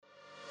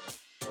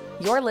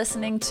You're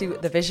listening to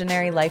the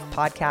Visionary Life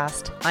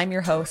Podcast. I'm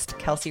your host,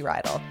 Kelsey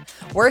Rydell.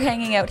 We're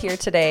hanging out here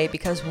today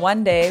because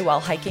one day while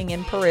hiking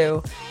in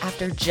Peru,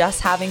 after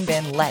just having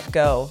been let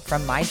go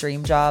from my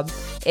dream job,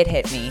 it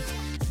hit me.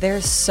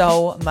 There's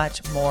so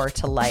much more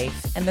to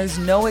life, and there's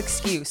no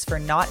excuse for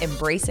not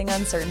embracing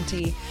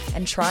uncertainty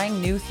and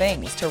trying new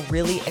things to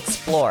really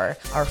explore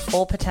our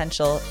full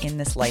potential in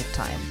this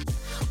lifetime.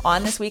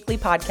 On this weekly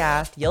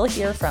podcast, you'll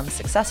hear from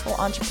successful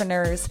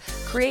entrepreneurs,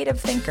 creative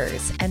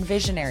thinkers, and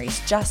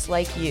visionaries just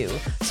like you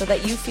so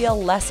that you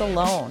feel less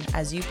alone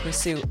as you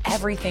pursue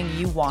everything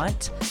you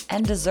want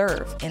and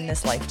deserve in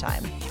this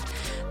lifetime.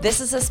 This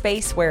is a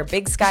space where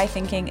big sky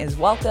thinking is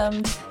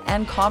welcomed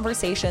and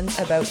conversations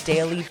about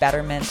daily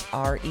betterment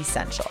are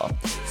essential.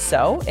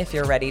 So if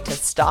you're ready to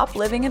stop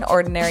living an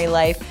ordinary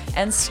life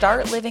and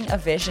start living a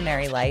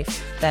visionary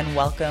life, then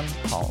welcome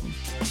home.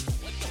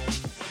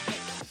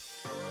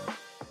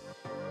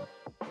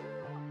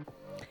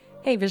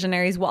 Hey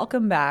visionaries,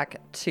 welcome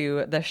back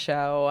to the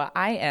show.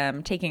 I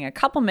am taking a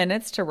couple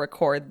minutes to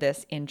record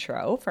this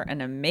intro for an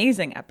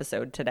amazing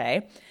episode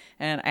today.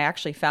 And I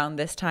actually found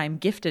this time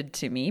gifted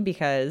to me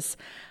because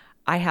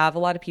I have a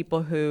lot of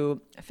people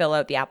who fill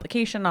out the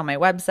application on my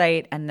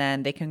website and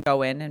then they can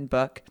go in and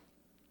book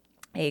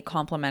a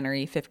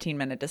complimentary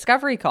 15-minute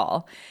discovery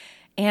call.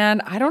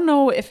 And I don't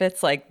know if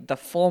it's like the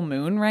full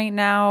moon right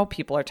now.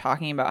 People are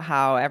talking about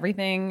how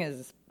everything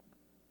is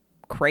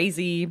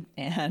crazy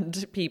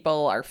and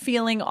people are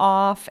feeling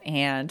off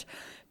and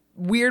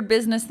weird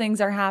business things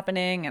are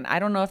happening. And I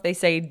don't know if they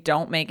say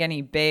don't make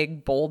any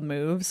big, bold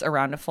moves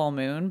around a full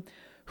moon.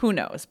 Who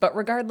knows? But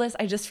regardless,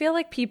 I just feel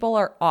like people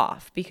are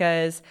off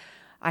because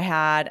I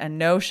had a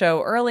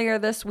no-show earlier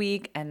this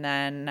week. And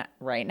then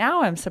right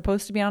now I'm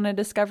supposed to be on a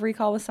discovery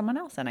call with someone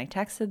else. And I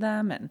texted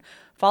them and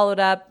followed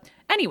up.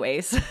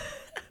 Anyways,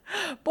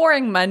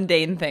 boring,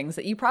 mundane things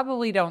that you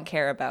probably don't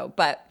care about.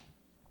 But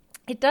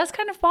it does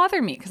kind of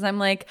bother me because I'm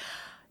like,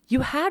 you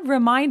had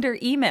reminder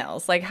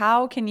emails. Like,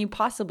 how can you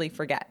possibly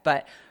forget?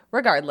 But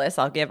regardless,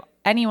 I'll give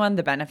anyone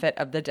the benefit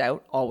of the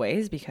doubt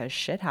always because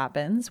shit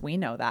happens. We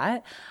know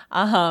that.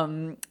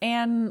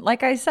 And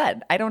like I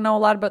said, I don't know a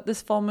lot about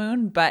this full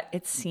moon, but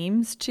it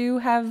seems to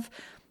have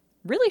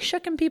really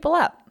shooken people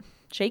up.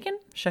 Shaken?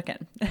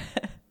 Shooken.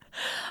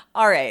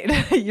 All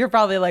right. You're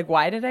probably like,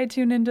 why did I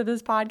tune into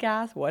this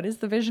podcast? What is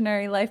the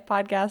Visionary Life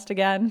Podcast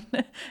again?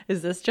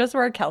 Is this just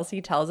where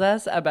Kelsey tells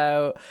us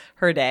about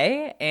her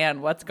day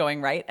and what's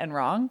going right and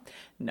wrong?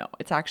 No,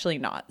 it's actually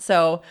not.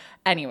 So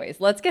anyways,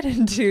 let's get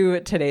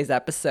into today's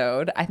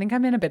episode. I think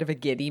I'm in a bit of a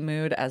giddy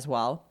mood as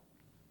well.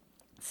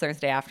 It's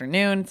Thursday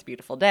afternoon. It's a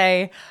beautiful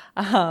day.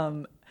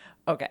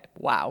 Okay.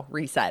 Wow.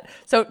 Reset.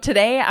 So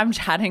today I'm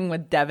chatting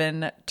with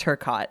Devin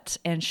Turcotte,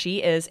 and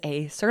she is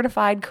a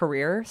certified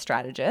career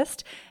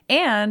strategist.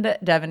 And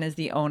Devin is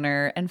the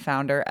owner and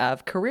founder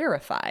of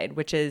Careerified,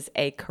 which is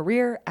a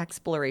career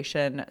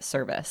exploration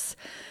service.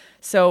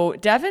 So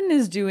Devin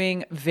is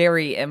doing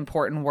very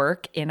important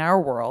work in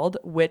our world,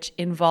 which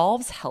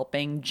involves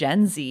helping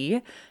Gen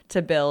Z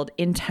to build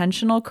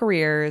intentional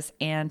careers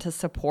and to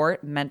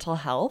support mental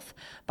health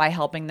by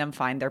helping them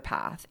find their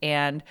path.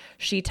 And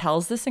she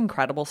tells this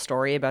incredible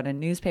story about a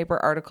newspaper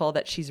article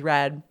that she's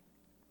read,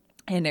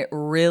 and it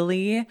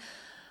really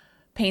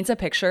paints a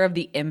picture of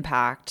the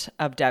impact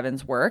of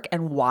Devin's work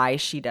and why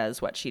she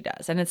does what she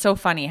does. And it's so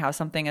funny how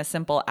something as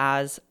simple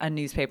as a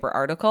newspaper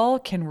article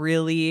can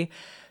really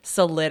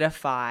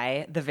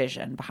solidify the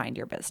vision behind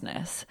your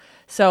business.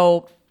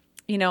 So,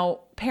 you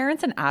know,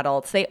 parents and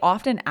adults, they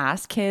often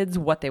ask kids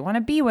what they want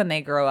to be when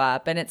they grow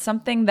up. And it's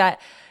something that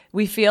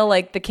we feel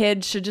like the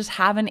kid should just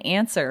have an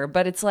answer.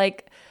 But it's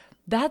like,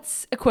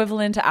 that's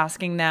equivalent to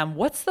asking them,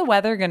 what's the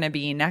weather going to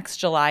be next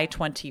July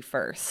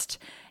 21st?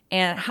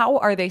 And how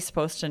are they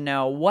supposed to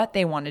know what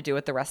they want to do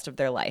with the rest of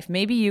their life?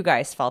 Maybe you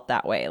guys felt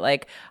that way.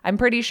 Like, I'm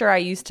pretty sure I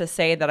used to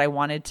say that I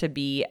wanted to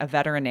be a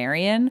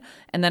veterinarian.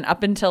 And then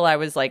up until I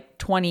was like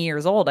 20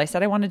 years old, I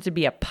said I wanted to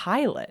be a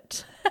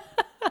pilot.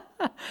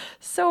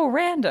 So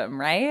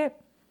random, right?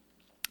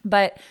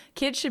 But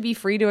kids should be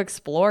free to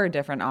explore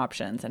different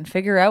options and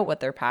figure out what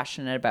they're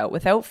passionate about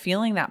without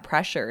feeling that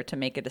pressure to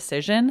make a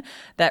decision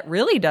that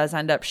really does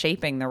end up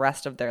shaping the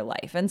rest of their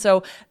life. And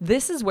so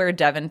this is where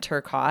Devin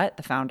Turcotte,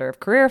 the founder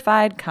of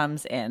Careerified,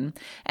 comes in.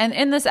 And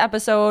in this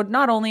episode,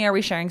 not only are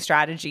we sharing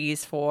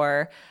strategies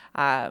for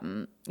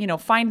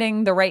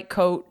finding the right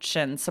coach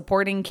and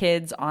supporting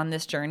kids on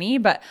this journey,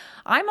 but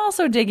I'm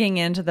also digging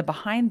into the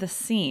behind the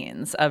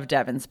scenes of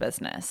Devin's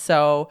business.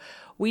 So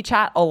we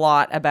chat a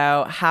lot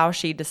about how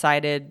she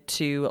decided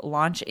to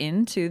launch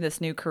into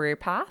this new career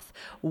path,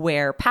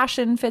 where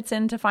passion fits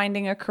into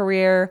finding a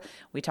career.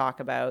 We talk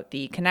about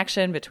the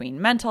connection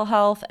between mental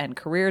health and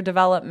career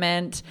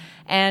development.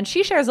 And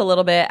she shares a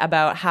little bit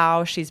about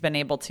how she's been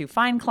able to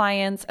find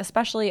clients,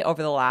 especially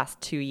over the last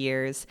 2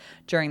 years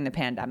during the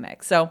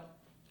pandemic. So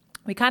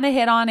We kind of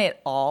hit on it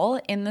all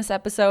in this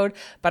episode,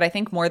 but I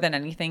think more than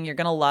anything, you're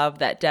going to love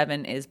that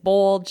Devin is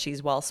bold,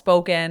 she's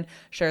well-spoken,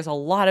 shares a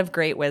lot of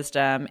great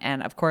wisdom,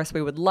 and of course,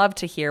 we would love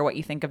to hear what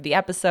you think of the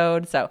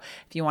episode. So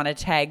if you want to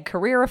tag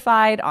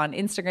Careerified on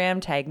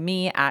Instagram, tag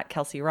me at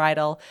Kelsey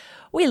Rydell.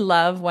 We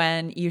love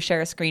when you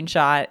share a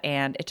screenshot,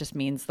 and it just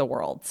means the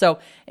world. So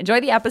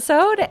enjoy the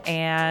episode,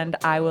 and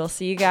I will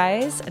see you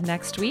guys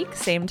next week,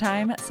 same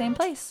time, same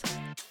place.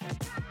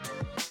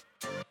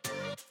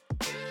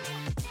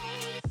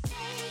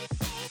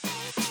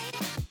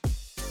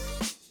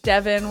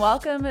 Devin,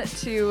 welcome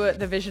to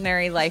the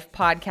Visionary Life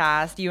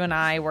podcast. You and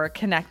I were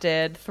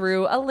connected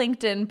through a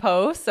LinkedIn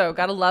post, so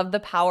gotta love the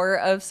power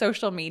of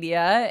social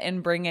media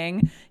in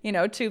bringing,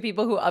 two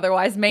people who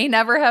otherwise may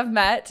never have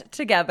met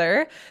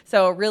together.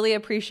 So really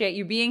appreciate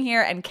you being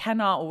here and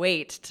cannot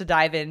wait to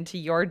dive into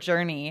your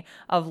journey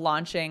of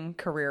launching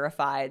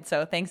Careerified.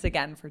 So thanks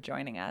again for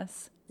joining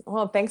us.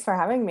 Well, thanks for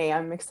having me.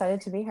 I'm excited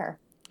to be here.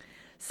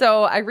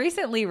 So I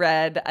recently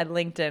read a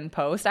LinkedIn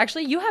post.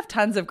 Actually, you have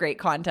tons of great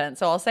content.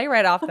 So I'll say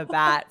right off the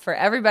bat for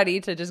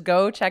everybody to just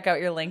go check out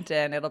your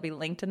LinkedIn. It'll be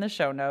linked in the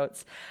show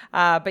notes.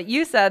 But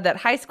you said that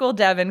high school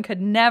Devin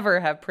could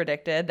never have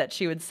predicted that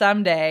she would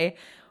someday,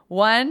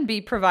 1, be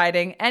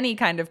providing any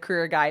kind of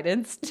career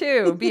guidance,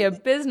 2, be a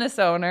business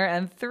owner,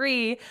 and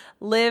 3,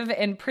 live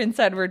in Prince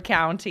Edward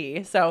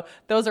County. So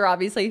those are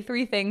obviously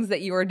 3 things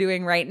that you are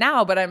doing right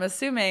now, but I'm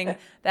assuming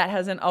that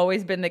hasn't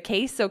always been the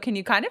case. So can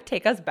you kind of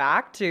take us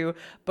back to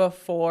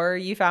before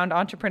you found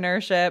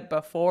entrepreneurship,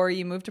 before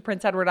you moved to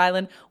Prince Edward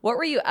Island? What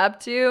were you up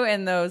to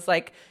in those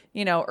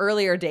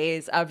earlier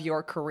days of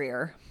your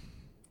career?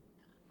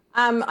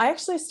 I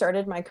actually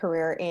started my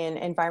career in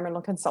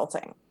environmental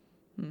consulting.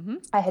 Mm-hmm.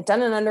 I had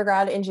done an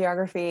undergrad in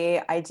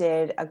geography. I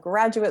did a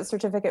graduate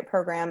certificate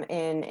program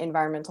in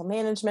environmental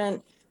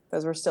management.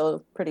 Those were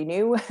still pretty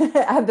new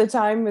at the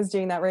time, was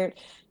doing that route.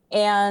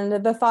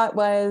 And the thought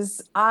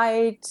was,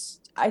 I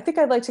think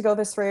I'd like to go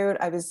this route.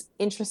 I was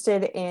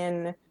interested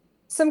in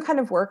some kind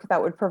of work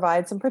that would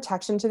provide some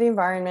protection to the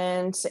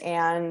environment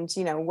and,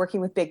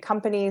 working with big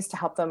companies to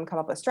help them come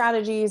up with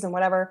strategies and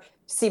whatever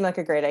seemed like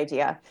a great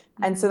idea.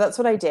 Mm-hmm. And so that's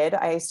what I did.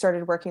 I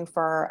started working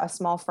for a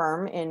small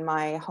firm in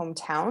my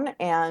hometown,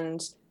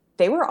 and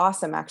they were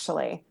awesome,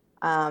 actually.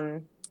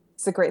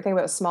 It's a great thing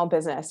about small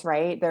business,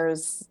 right?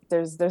 There's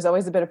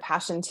always a bit of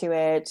passion to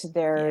it.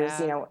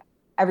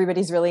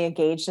 Everybody's really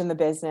engaged in the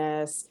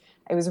business.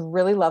 It was a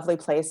really lovely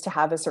place to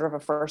have as sort of a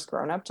first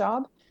grown-up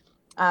job.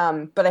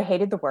 But I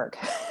hated the work.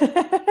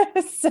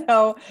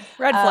 So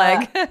red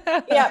flag.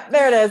 Yeah,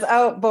 there it is.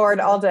 Oh, bored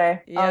all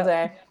day, all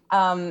day.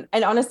 And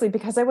honestly,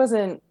 because I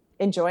wasn't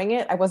enjoying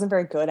it, I wasn't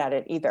very good at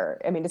it either.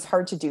 I mean, it's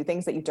hard to do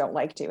things that you don't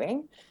like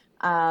doing.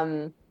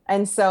 And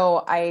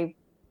so I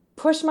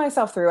pushed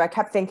myself through. I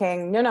kept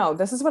thinking, no,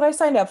 this is what I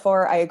signed up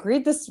for. I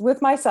agreed this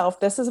with myself.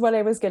 This is what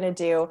I was going to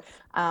do.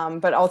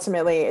 But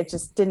ultimately it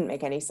just didn't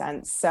make any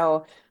sense.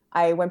 So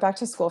I went back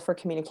to school for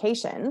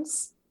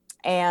communications.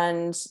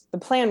 And the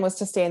plan was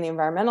to stay in the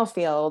environmental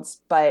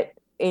fields, but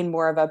in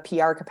more of a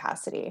PR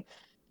capacity.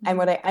 And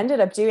what I ended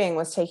up doing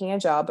was taking a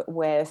job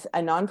with a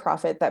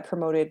nonprofit that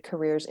promoted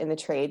careers in the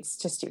trades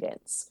to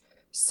students.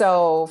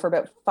 So for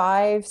about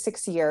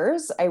 5-6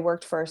 years, I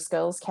worked for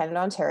Skills Canada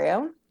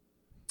Ontario,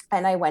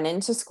 and I went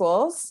into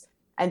schools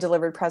and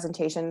delivered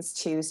presentations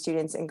to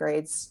students in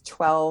grades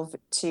 7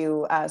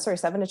 to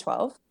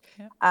 12.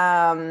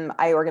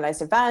 I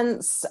organized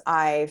events.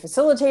 I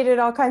facilitated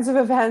all kinds of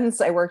events.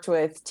 I worked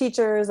with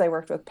teachers. I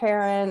worked with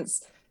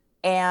parents.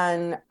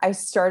 And I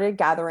started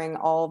gathering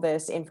all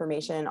this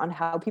information on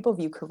how people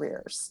view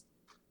careers,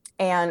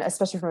 and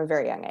especially from a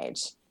very young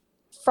age.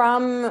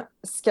 From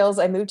Skills,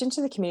 I moved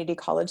into the community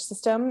college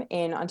system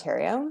in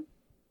Ontario.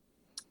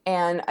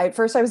 And at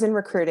first I was in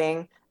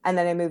recruiting, and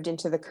then I moved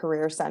into the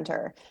Career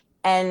Center.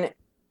 And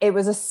it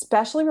was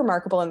especially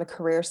remarkable in the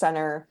Career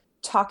Center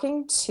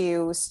talking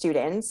to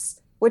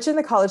students, which in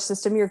the college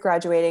system, you're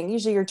graduating,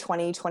 usually you're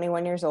 20,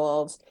 21 years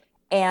old.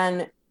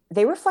 And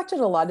they reflected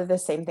a lot of the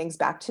same things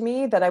back to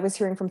me that I was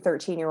hearing from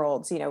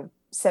 13-year-olds,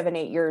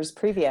 7-8 years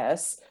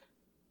previous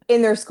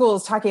in their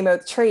schools, talking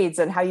about trades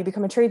and how you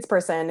become a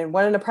tradesperson and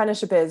what an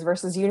apprenticeship is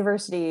versus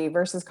university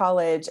versus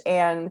college.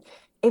 And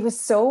it was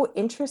so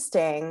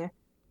interesting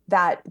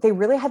that they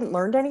really hadn't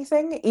learned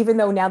anything, even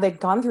though now they'd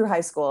gone through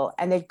high school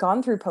and they'd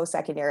gone through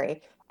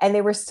post-secondary, and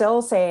they were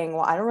still saying,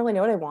 well, I don't really know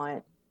what I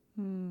want.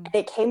 And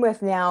it came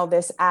with now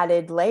this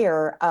added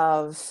layer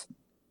of,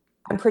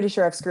 I'm pretty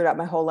sure I've screwed up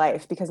my whole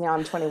life because now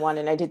I'm 21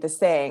 and I did this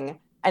thing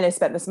and I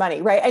spent this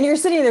money, right? And you're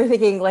sitting there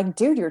thinking like,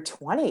 dude, you're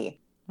 20.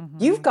 Mm-hmm.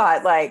 You've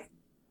got like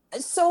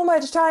so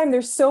much time.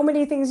 There's so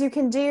many things you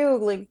can do.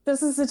 Like,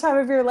 this is the time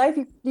of your life.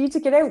 You need to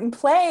get out and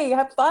play,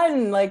 have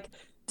fun, like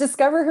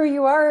discover who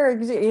you are,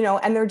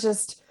 and they're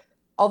just,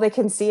 all they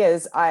can see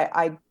is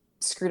I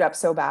screwed up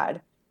so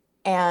bad.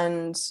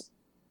 And,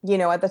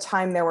 at the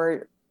time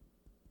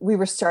we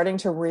were starting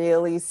to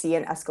really see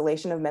an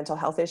escalation of mental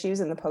health issues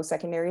in the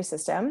post-secondary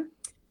system.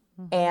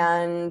 Mm-hmm.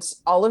 And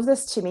all of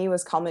this to me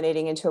was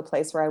culminating into a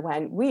place where I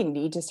went, we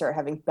need to start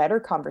having better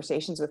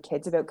conversations with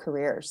kids about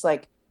careers.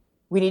 Like,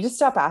 we need to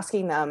stop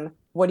asking them,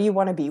 what do you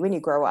want to be when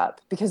you grow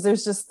up? Because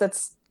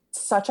that's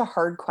such a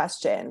hard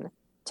question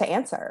to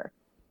answer.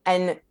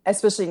 And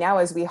especially now,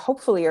 as we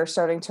hopefully are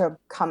starting to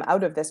come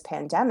out of this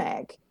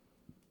pandemic,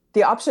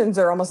 the options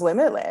are almost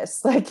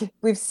limitless. Like,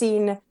 we've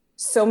seen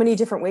so many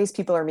different ways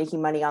people are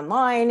making money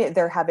online.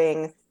 They're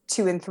having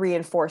 2 and 3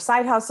 and 4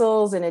 side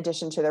hustles in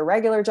addition to their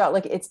regular job.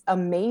 Like, it's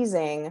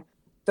amazing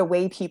the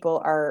way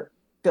people are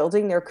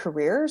building their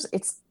careers.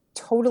 It's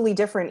totally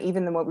different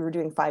even than what we were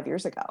doing 5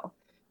 years ago.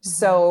 Mm-hmm.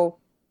 So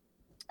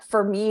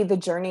for me, the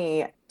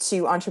journey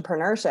to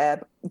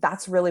entrepreneurship,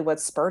 that's really what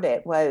spurred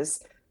it.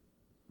 Was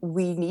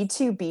we need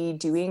to be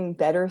doing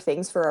better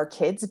things for our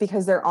kids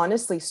because they're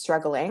honestly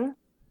struggling.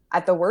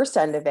 At the worst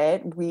end of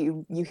it,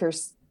 you hear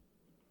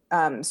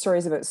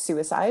stories about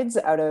suicides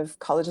out of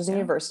colleges and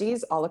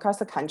universities all across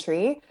the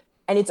country.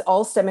 And it's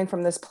all stemming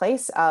from this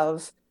place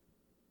of,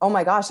 oh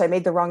my gosh, I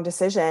made the wrong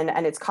decision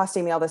and it's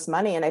costing me all this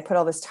money and I put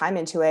all this time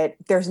into it.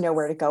 There's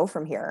nowhere to go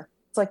from here.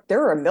 It's like,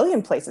 there are a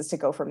million places to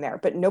go from there,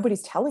 but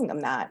nobody's telling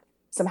them that.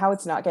 Somehow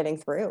it's not getting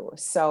through.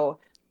 So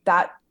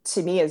that,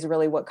 to me, is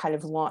really what kind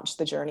of launched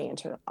the journey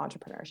into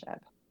entrepreneurship.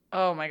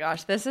 Oh my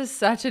gosh, this is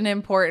such an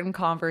important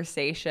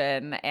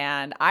conversation.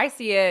 And I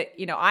see it,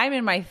 I'm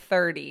in my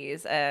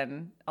 30s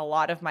and a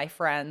lot of my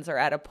friends are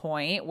at a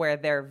point where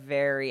they're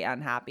very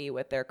unhappy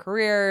with their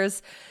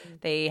careers.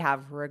 They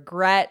have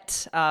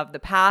regret of the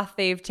path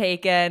they've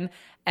taken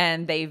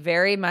and they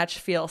very much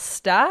feel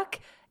stuck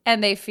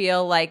and they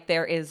feel like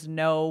there is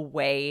no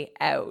way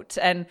out.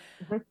 And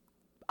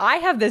I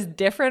have this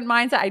different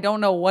mindset. I don't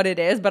know what it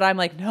is, but I'm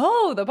like,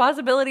 no, the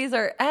possibilities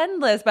are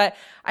endless. But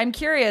I'm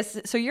curious.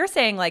 So you're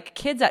saying like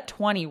kids at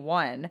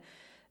 21,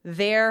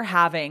 they're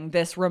having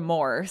this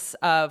remorse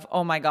of,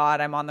 oh my God,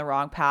 I'm on the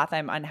wrong path.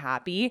 I'm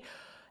unhappy.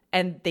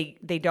 And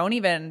they don't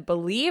even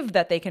believe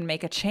that they can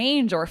make a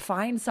change or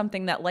find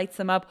something that lights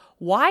them up.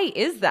 Why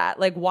is that?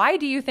 Like, why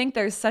do you think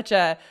there's such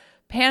a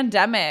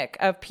pandemic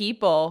of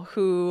people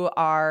who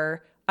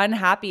are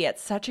unhappy at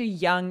such a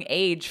young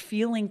age,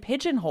 feeling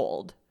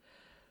pigeonholed?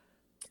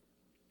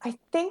 I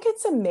think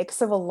it's a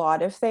mix of a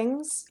lot of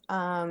things.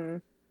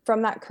 From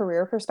that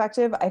career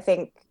perspective, I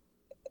think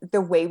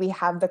the way we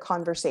have the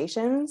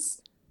conversations,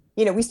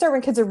 we start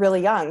when kids are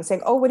really young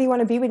saying, oh, what do you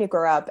want to be when you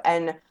grow up?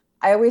 And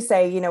I always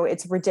say,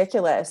 it's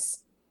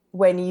ridiculous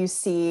when you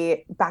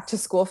see back to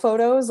school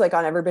photos, like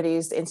on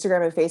everybody's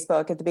Instagram and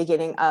Facebook at the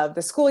beginning of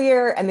the school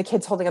year and the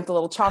kids holding up the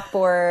little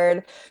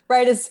chalkboard,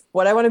 right? Is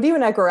what I want to be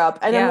when I grow up.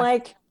 And I'm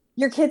like,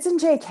 your kids in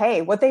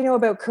JK, what they know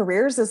about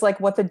careers is like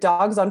what the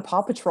dogs on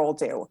Paw Patrol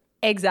do.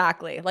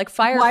 Exactly. Like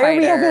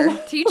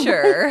firefighter,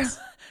 teacher. It's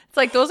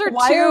like those are two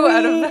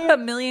out of a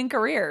million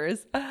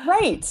careers.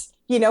 Right.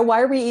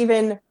 Why are we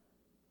even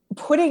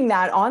putting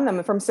that on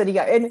them from sitting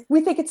up? And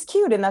we think it's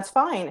cute and that's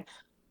fine.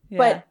 Yeah.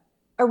 But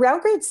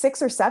around grade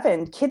 6 or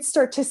 7, kids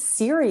start to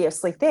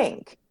seriously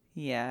think,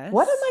 yes,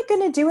 what am I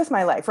going to do with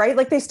my life? Right?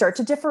 Like they start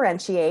to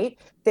differentiate.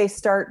 They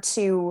start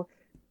to,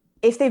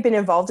 if they've been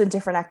involved in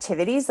different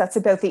activities, that's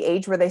about the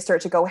age where they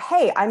start to go,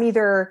 hey,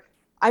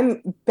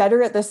 I'm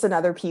better at this than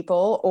other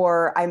people,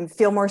 or I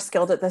feel more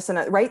skilled at this,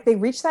 right? They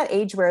reach that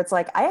age where it's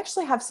like, I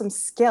actually have some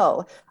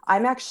skill.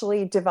 I'm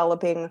actually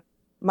developing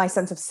my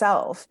sense of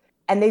self.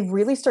 And they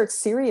really start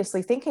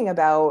seriously thinking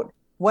about,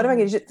 what am I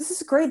going to do? This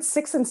is grade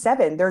 6 and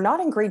 7. They're not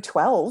in grade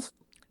 12.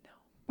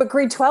 But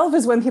grade 12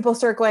 is when people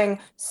start going,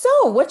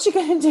 so what you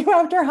going to do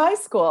after high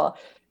school?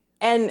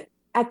 And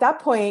at that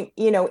point,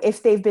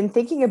 if they've been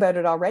thinking about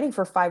it already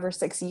for 5 or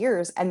 6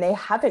 years and they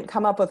haven't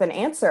come up with an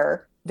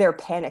answer, they're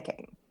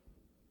panicking.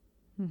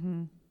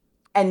 Mm-hmm.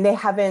 And they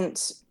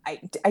haven't,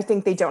 I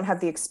think they don't have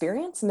the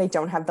experience and they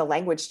don't have the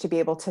language to be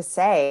able to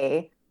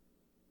say,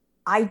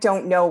 I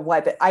don't know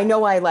what, I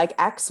know I like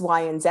X,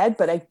 Y, and Z,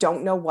 but I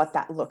don't know what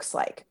that looks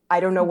like. I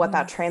don't know what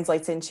that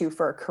translates into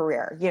for a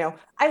career.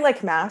 I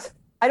like math.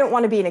 I don't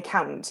want to be an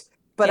accountant,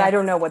 but I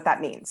don't know what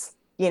that means,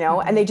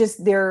 and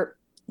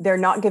they're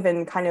not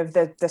given kind of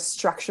the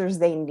structures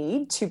they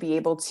need to be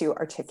able to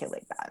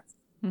articulate that.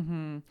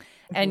 Mm-hmm.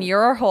 And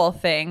your whole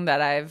thing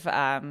that I've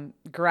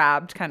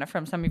grabbed kind of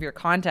from some of your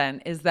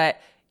content is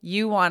that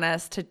you want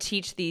us to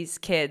teach these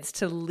kids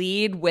to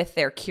lead with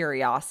their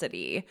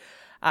curiosity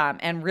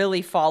and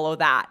really follow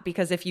that.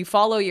 Because if you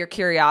follow your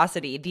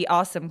curiosity, the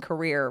awesome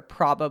career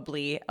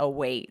probably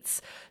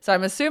awaits. So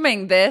I'm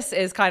assuming this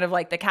is kind of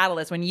like the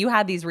catalyst when you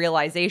had these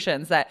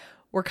realizations that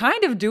we're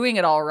kind of doing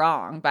it all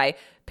wrong by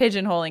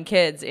pigeonholing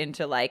kids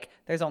into like,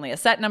 there's only a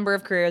set number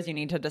of careers. You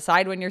need to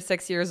decide when you're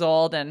 6 years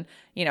old. And,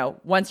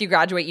 once you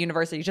graduate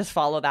university, you just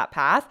follow that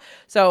path.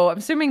 So I'm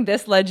assuming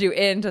this led you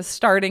into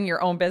starting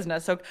your own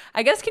business. So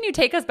I guess, can you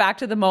take us back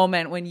to the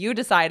moment when you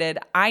decided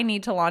I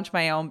need to launch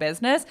my own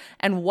business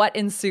and what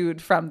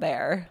ensued from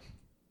there?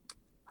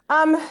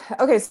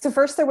 Okay. So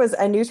first there was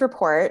a news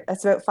report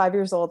that's about 5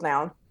 years old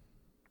now.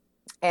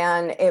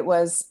 And it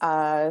was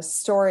a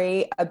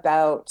story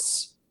about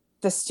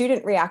the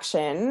student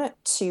reaction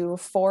to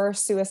 4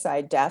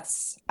 suicide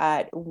deaths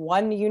at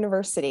one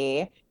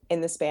university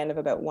in the span of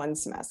about one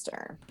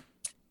semester.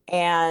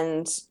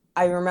 And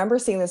I remember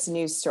seeing this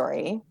news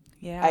story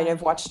Yeah.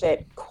 I've watched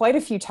it quite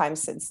a few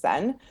times since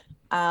then.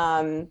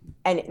 And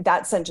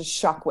that sent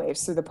just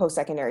shockwaves through the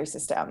post-secondary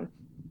system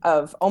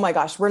of, oh my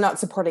gosh, we're not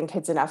supporting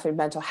kids enough in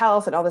mental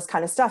health and all this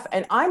kind of stuff.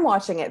 And I'm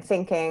watching it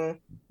thinking,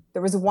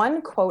 there was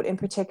one quote in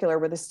particular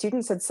where the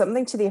student said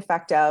something to the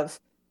effect of,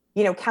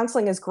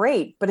 counseling is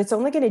great, but it's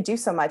only going to do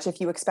so much if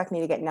you expect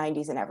me to get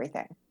 90s in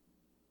everything.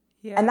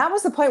 Yeah. And that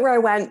was the point where I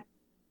went,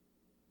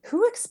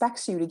 who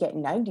expects you to get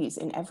 90s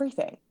in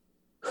everything?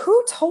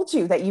 Who told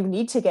you that you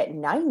need to get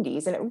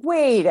 90s? And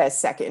wait a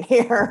second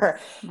here.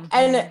 Mm-hmm.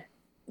 And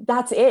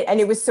that's it. And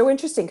it was so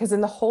interesting because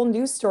in the whole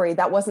news story,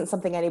 that wasn't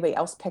something anybody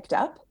else picked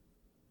up.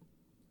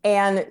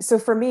 And so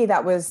for me,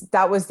 that was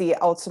the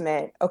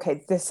ultimate,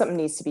 okay, something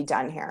needs to be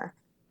done here.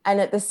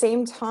 And at the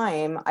same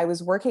time, I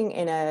was working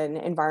in an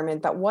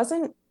environment that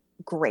wasn't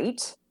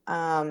great.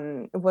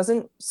 It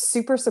wasn't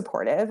super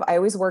supportive. I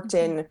always worked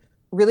in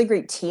really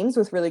great teams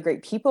with really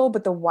great people,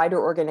 but the wider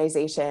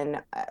organization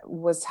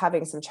was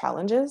having some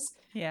challenges.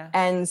 Yeah.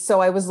 And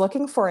so I was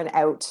looking for an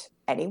out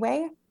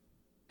anyway.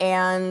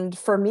 And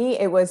for me,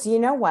 it was, you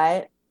know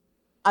what?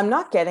 I'm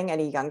not getting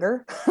any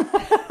younger.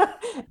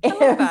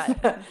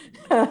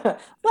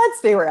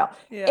 Let's be real.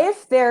 Yeah.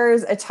 If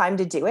there's a time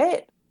to do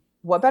it,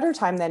 what better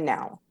time than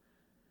now?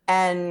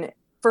 And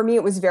for me,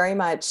 it was very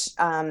much,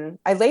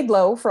 I laid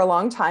low for a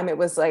long time. It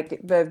was like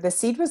the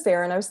seed was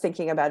there and I was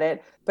thinking about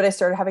it, but I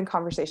started having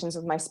conversations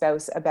with my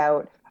spouse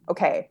about,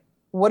 okay,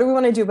 what do we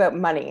want to do about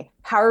money?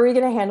 How are we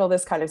going to handle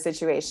this kind of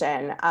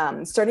situation?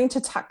 Starting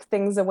to tuck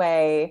things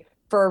away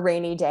for a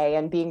rainy day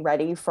and being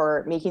ready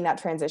for making that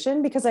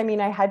transition. Because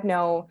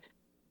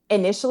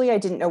initially I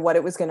didn't know what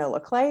it was going to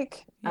look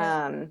like.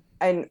 Yeah.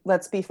 And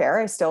let's be fair,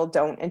 I still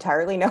don't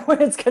entirely know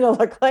what it's going to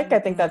look like. Mm-hmm. I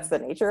think that's the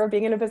nature of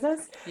being in a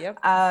business. Yep.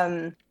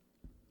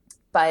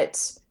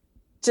 But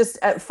just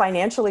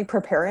financially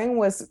preparing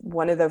was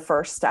one of the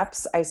first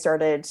steps I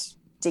started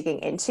digging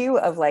into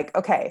of like,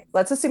 okay,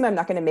 let's assume I'm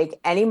not going to make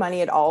any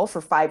money at all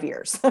for 5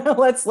 years.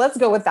 let's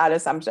go with that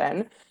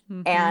assumption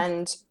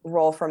and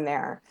roll from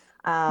there.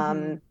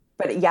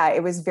 But yeah,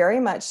 it was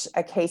very much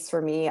a case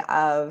for me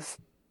of,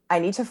 I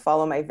need to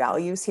follow my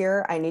values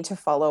here. I need to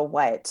follow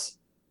what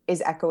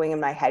is echoing in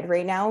my head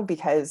right now,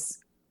 because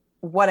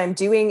what I'm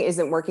doing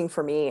isn't working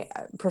for me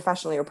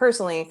professionally or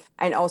personally.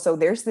 And also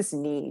there's this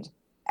need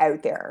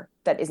out there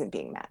that isn't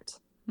being met.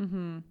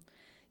 Mm-hmm.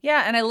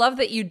 Yeah. And I love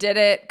that you did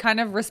it kind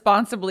of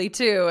responsibly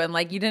too. And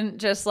like, you didn't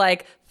just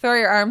like throw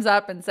your arms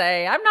up and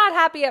say, I'm not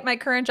happy at my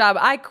current job.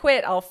 I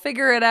quit. I'll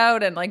figure it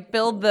out and like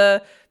build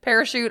the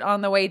parachute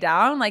on the way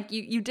down. Like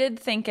you did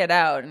think it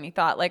out and you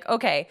thought like,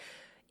 okay,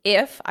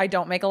 if I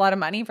don't make a lot of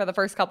money for the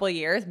first couple of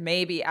years,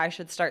 maybe I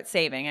should start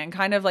saving and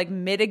kind of like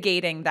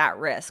mitigating that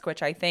risk,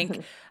 which I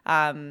think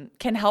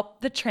can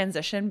help the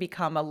transition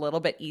become a little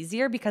bit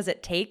easier because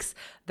it takes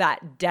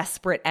that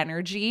desperate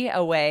energy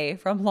away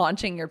from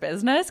launching your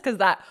business, because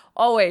that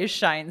always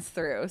shines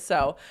through.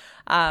 So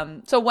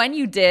when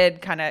you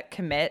did kind of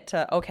commit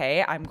to,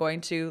 okay, I'm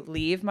going to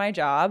leave my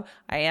job,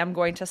 I am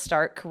going to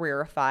start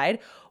Careerified,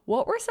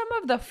 what were some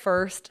of the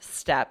first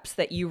steps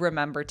that you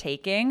remember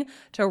taking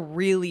to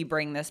really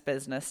bring this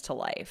business to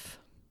life?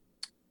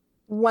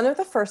 One of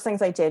the first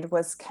things I did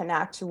was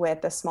connect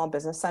with the small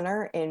business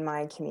center in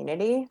my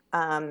community.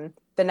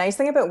 The nice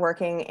thing about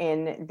working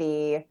in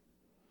the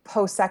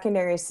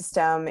post-secondary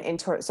system in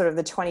sort of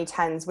the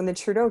 2010s, when the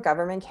Trudeau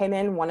government came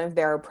in, one of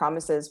their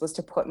promises was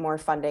to put more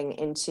funding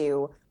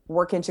into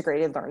work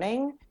integrated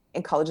learning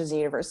in colleges and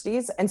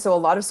universities. And so a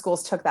lot of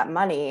schools took that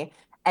money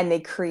and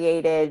they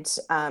created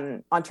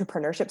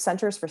entrepreneurship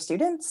centers for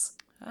students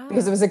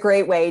because it was a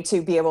great way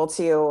to be able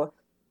to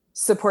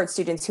support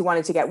students who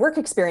wanted to get work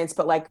experience,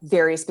 but like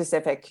very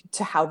specific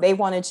to how they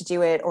wanted to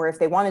do it. Or if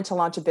they wanted to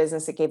launch a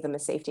business, it gave them a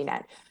safety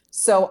net.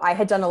 So I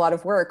had done a lot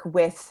of work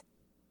with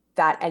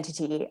that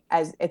entity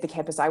at the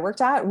campus I worked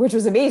at, which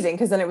was amazing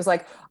because then it was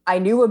like, I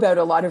knew about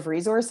a lot of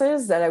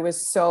resources that I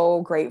was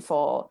so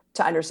grateful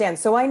to understand.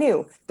 So I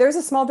knew there's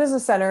a small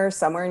business center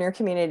somewhere in your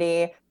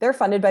community. They're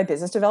funded by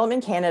Business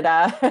Development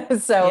Canada.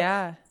 So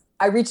yeah.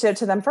 I reached out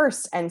to them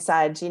first and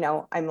said,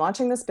 I'm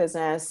launching this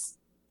business.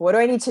 What do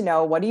I need to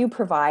know? What do you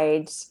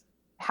provide?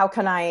 How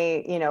can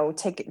I,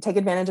 take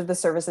advantage of the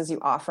services you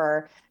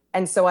offer?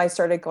 And so I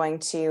started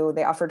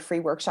they offered free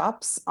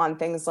workshops on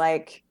things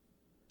like,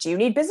 do you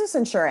need business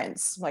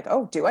insurance? I'm like,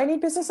 oh, do I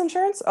need business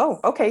insurance? Oh,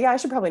 okay. Yeah, I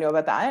should probably know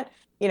about that.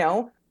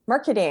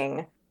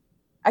 Marketing,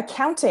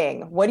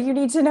 accounting. What do you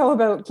need to know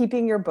about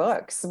keeping your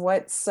books?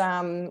 What's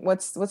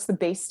the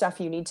base stuff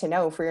you need to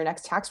know for your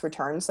next tax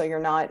return? So you're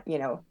not,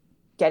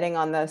 getting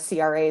on the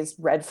CRA's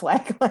red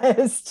flag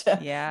list.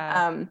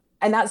 Yeah.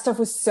 And that stuff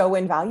was so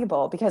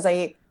invaluable because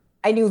I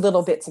knew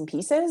little bits and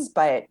pieces,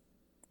 but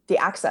the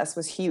access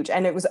was huge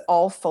and it was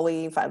all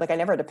fully funded. Like I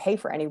never had to pay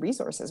for any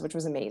resources, which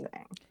was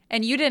amazing.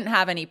 And you didn't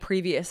have any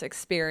previous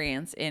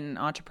experience in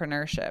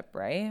entrepreneurship,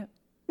 right?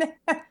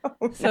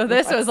 So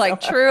this was like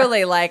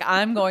truly like,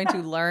 I'm going to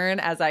learn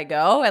as I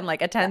go and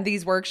like attend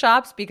these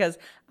workshops because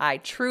I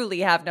truly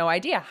have no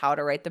idea how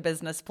to write the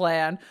business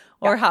plan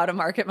or how to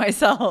market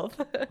myself.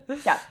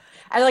 Yeah.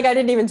 And like, I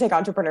didn't even take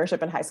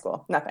entrepreneurship in high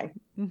school. Nothing.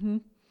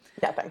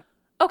 Nothing.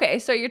 Okay,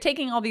 so you're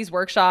taking all these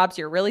workshops,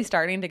 you're really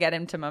starting to get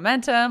into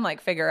momentum, like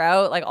figure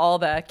out like all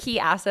the key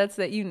assets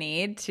that you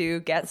need to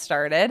get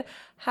started.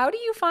 How do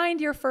you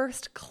find your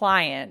first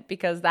client?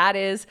 Because that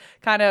is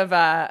kind of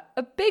a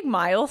big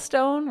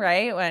milestone,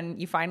 right? When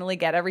you finally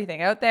get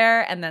everything out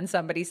there and then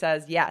somebody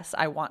says, yes,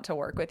 I want to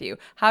work with you.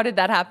 How did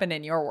that happen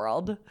in your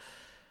world?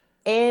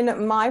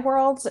 In my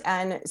world,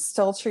 and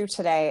still true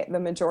today, the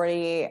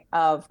majority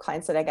of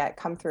clients that I get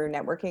come through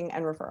networking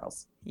and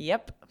referrals.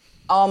 Yep.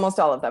 Almost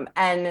all of them.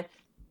 And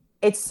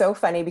it's so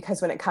funny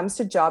because when it comes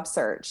to job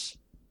search,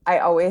 I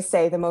always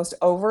say the most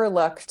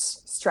overlooked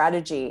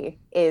strategy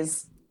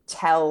is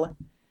tell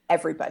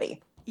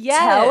everybody. Yes.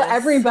 Tell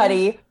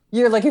everybody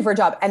you're looking for a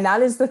job. And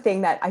that is the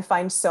thing that I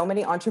find so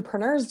many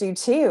entrepreneurs do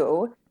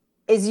too,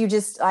 is you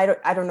just, I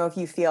don't know if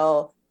you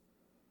feel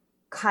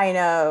kind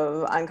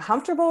of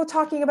uncomfortable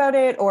talking about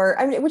it, or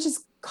I mean, which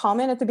is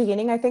common at the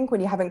beginning, I think,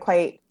 when you haven't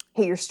quite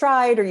hit your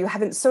stride or you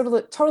haven't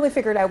totally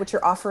figured out what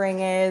your offering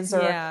is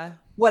or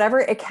whatever.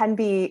 It can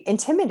be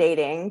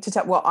intimidating to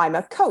tell, well, I'm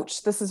a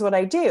coach, this is what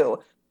I do.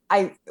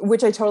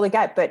 Which I totally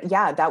get, but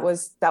yeah, that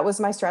was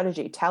my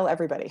strategy. Tell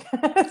everybody.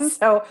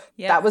 So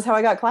that was how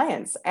I got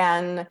clients.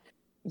 And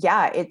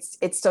yeah,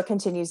 it still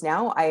continues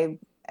now.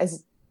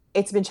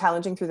 It's been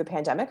challenging through the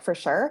pandemic for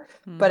sure,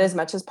 but as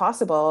much as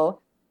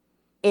possible,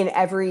 in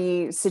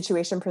every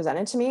situation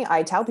presented to me,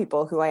 I tell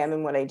people who I am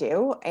and what I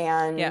do.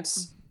 And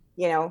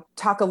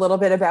talk a little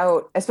bit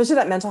about, especially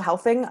that mental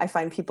health thing. I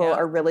find people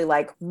are really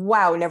like,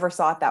 wow, never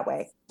saw it that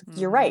way.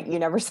 You're right. You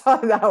never saw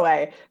it that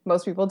way.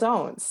 Most people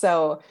don't.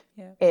 So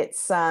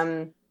it's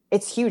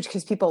huge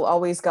because people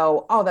always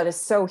go, oh, that is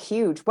so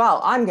huge. Well,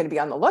 I'm going to be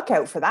on the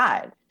lookout for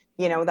that.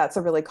 That's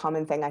a really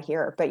common thing I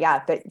hear. But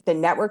yeah, the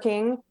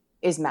networking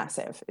is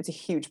massive. It's a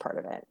huge part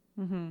of it.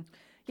 Mm-hmm.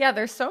 Yeah,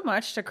 there's so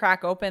much to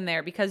crack open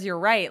there because you're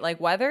right. Like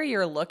whether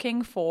you're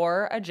looking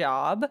for a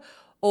job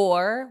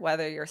or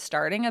whether you're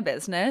starting a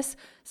business,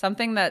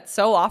 something that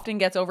so often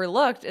gets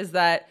overlooked is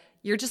that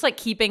you're just like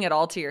keeping it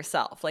all to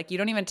yourself. Like you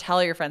don't even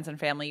tell your friends and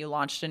family you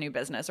launched a new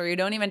business, or you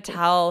don't even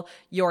tell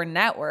your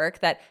network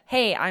that,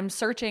 hey, I'm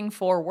searching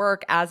for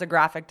work as a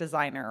graphic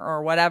designer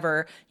or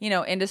whatever,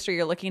 industry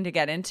you're looking to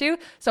get into.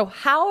 So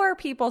how are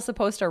people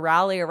supposed to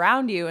rally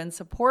around you and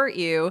support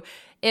you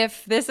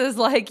if this is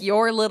like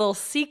your little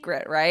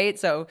secret, right?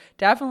 So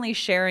definitely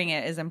sharing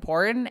it is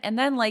important. And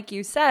then like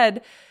you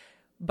said,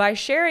 by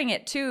sharing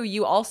it too,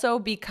 you also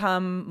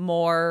become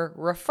more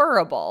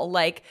referable.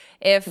 Like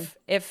if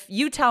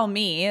you tell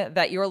me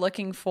that you're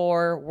looking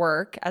for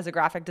work as a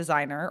graphic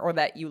designer or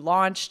that you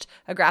launched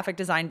a graphic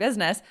design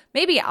business,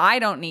 maybe I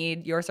don't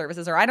need your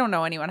services or I don't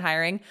know anyone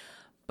hiring.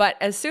 But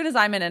as soon as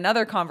I'm in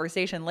another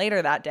conversation later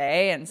that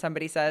day and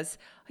somebody says,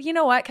 you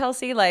know what,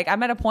 Kelsey, like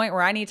I'm at a point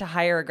where I need to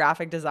hire a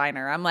graphic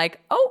designer. I'm like,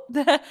 oh,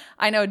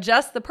 I know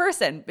just the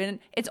person. And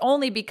it's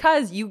only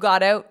because you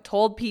got out,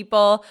 told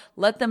people,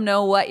 let them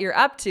know what you're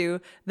up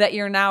to, that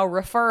you're now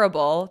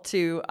referable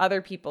to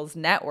other people's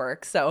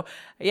networks. So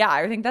yeah,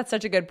 I think that's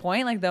such a good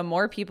point. Like the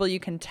more people you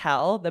can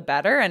tell, the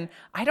better. And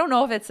I don't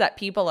know if it's that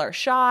people are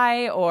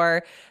shy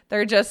or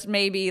they're just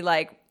maybe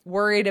like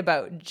worried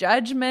about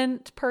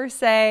judgment per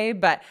se,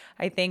 but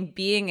I think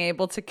being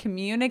able to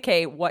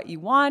communicate what you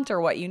want or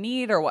what you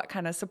need or what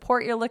kind of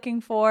support you're looking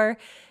for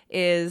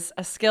is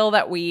a skill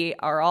that we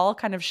are all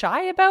kind of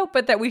shy about,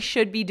 but that we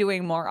should be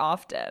doing more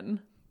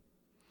often.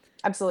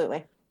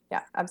 Absolutely.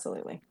 Yeah,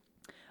 absolutely.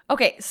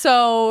 Okay,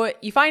 so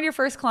you find your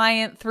first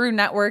client through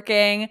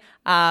networking.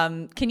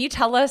 Can you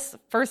tell us,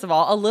 first of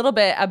all, a little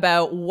bit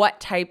about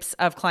what types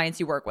of clients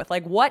you work with?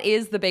 Like, what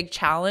is the big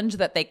challenge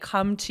that they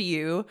come to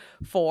you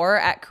for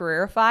at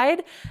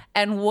Careerified?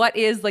 And what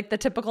is like the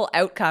typical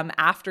outcome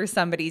after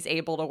somebody's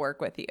able to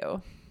work with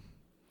you?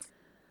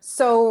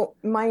 So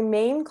my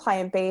main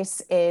client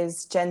base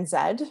is Gen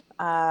Z.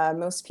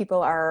 Most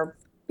people are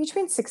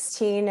between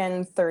 16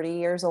 and 30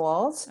 years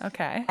old.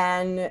 Okay.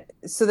 And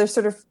so there's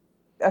sort of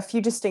a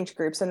few distinct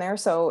groups in there.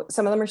 So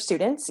some of them are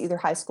students, either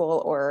high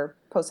school or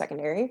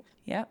post-secondary.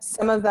 Yeah.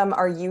 Some of them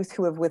are youth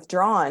who have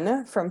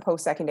withdrawn from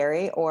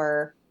post-secondary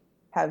or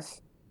have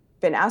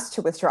been asked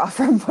to withdraw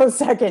from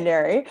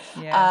post-secondary.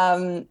 Yeah.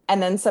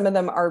 And then some of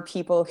them are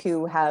people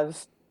who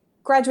have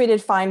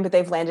graduated fine, but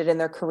they've landed in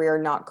their career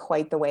not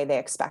quite the way they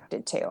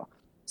expected to.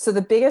 So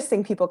the biggest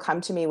thing people come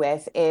to me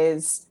with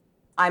is,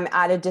 I'm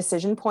at a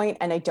decision point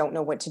and I don't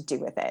know what to do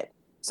with it.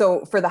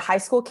 So for the high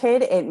school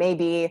kid, it may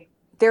be,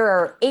 there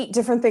are 8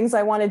 different things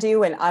I want to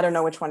do and I don't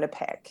know which one to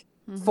pick.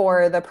 Mm-hmm.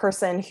 For the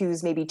person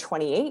who's maybe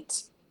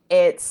 28,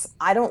 it's,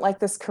 I don't like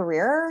this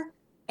career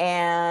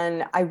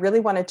and I really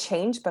want to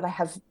change, but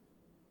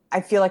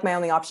I feel like my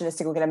only option is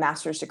to go get a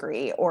master's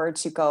degree or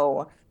to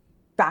go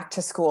back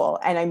to school.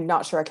 And I'm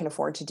not sure I can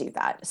afford to do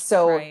that.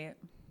 So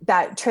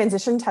that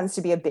transition tends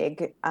to be a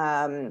big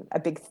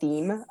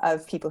theme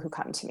of people who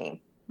come to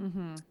me.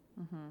 Mm-hmm.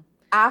 Mm-hmm.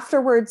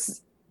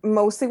 afterwards,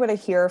 mostly what I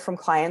hear from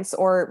clients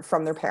or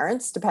from their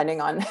parents,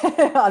 depending on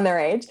on their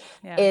age,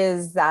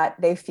 is that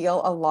they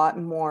feel a lot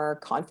more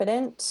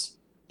confident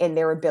in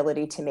their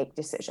ability to make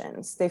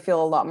decisions. They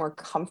feel a lot more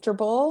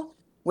comfortable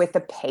with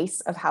the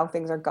pace of how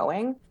things are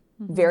going.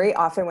 Very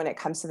often when it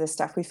comes to this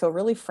stuff, we feel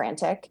really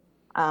frantic.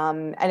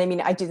 And I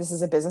mean, I do this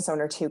as a business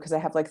owner too, because I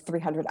have like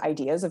 300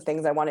 ideas of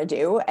things I want to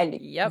do, and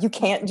you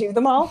can't do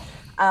them all.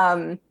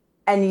 And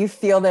you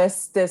feel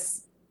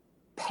this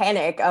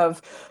panic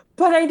of,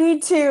 but I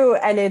need to.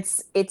 And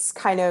it's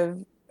kind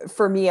of,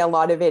 for me, a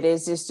lot of it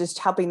is just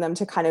helping them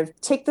to kind of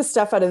take the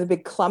stuff out of the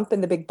big clump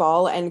and the big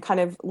ball and kind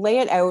of lay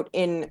it out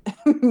in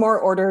more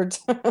ordered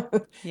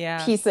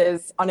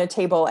pieces on a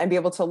table and be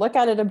able to look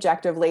at it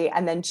objectively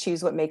and then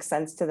choose what makes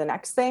sense to the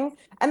next thing.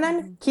 And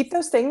then keep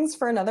those things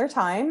for another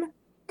time,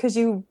 because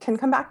you can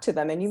come back to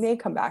them and you may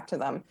come back to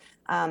them.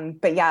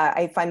 But yeah,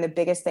 I find the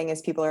biggest thing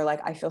is people are like,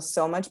 I feel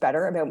so much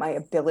better about my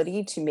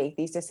ability to make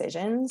these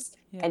decisions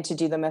and to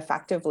do them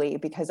effectively,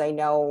 because I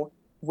know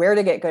where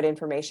to get good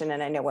information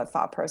and I know what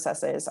thought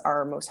processes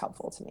are most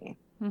helpful to me.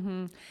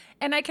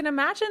 And I can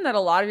imagine that a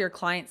lot of your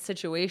clients'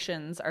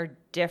 situations are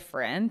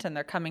different, and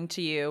they're coming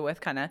to you with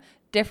kind of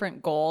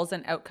different goals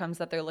and outcomes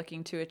that they're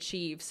looking to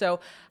achieve. So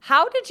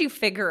how did you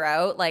figure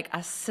out like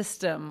a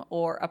system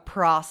or a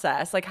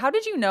process? Like, how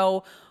did you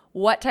know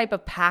what type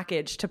of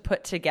package to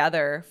put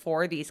together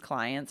for these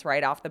clients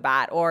right off the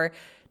bat? Or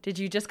did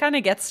you just kind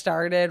of get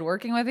started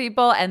working with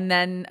people and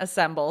then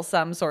assemble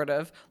some sort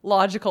of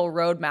logical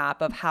roadmap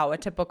of how a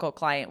typical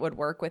client would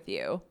work with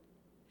you?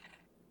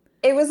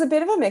 It was a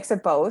bit of a mix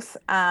of both.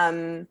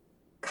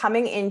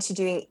 Coming into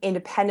doing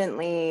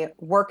independently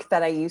work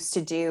that I used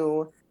to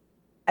do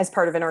as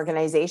part of an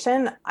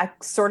organization, I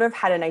sort of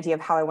had an idea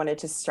of how I wanted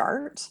to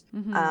start,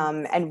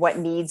 and what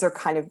needs are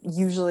kind of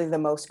usually the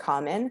most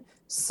common.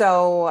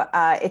 So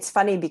it's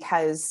funny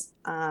because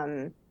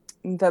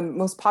the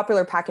most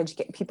popular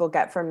package people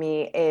get from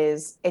me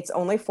is, it's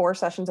only 4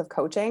 sessions of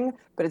coaching,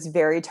 but it's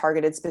very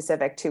targeted,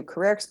 specific to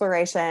career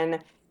exploration,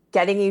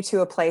 getting you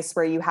to a place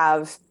where you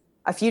have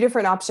a few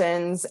different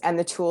options and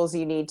the tools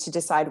you need to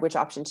decide which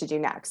option to do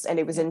next. And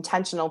it was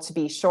intentional to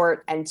be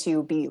short and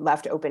to be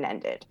left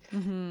open-ended.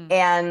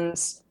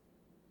 And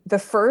the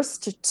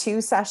first 2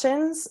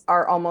 sessions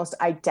are almost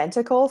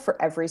identical for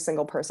every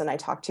single person I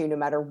talk to, no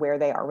matter where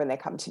they are when they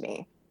come to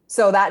me.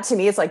 So that to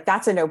me is like,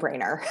 that's a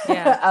no-brainer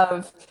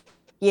of,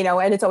 you know,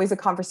 and it's always a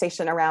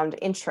conversation around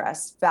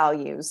interests,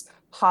 values,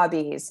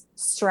 hobbies,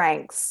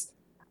 strengths,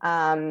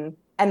 and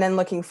then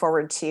looking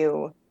forward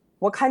to,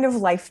 what kind of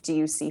life do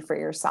you see for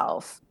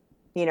yourself?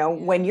 You know,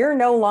 when you're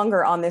no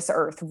longer on this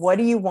earth, what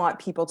do you want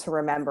people to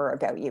remember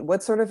about you?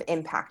 What sort of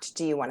impact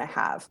do you want to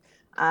have?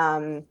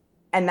 And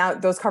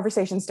those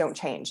conversations don't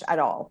change at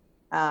all.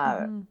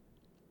 And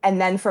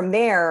then from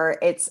there,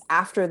 it's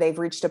after they've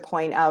reached a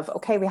point of,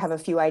 okay, we have a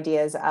few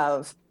ideas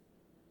of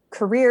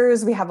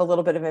careers, we have a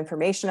little bit of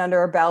information under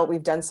our belt,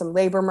 we've done some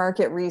labor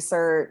market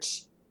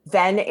research,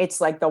 then it's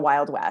like the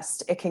Wild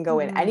West. It can go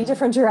in any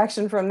different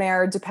direction from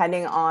there,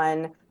 depending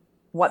on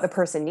what the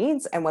person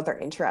needs and what they're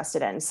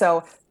interested in.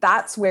 So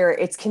that's where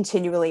it's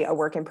continually a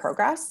work in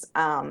progress.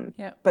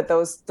 But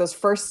those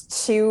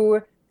first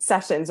 2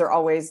 sessions are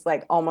always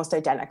like almost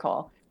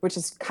identical, which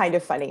is kind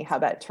of funny how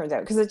that turns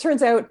out. Because it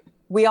turns out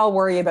we all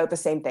worry about the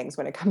same things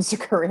when it comes to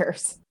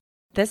careers.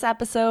 This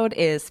episode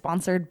is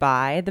sponsored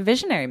by the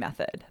Visionary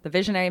Method. The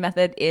Visionary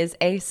Method is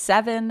a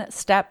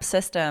 7-step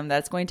system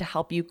that's going to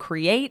help you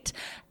create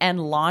and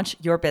launch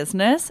your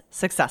business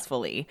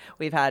successfully.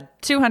 We've had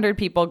 200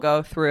 people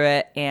go through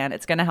it, and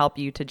it's going to help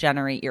you to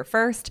generate your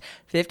first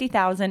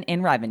 $50,000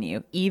 in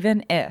revenue,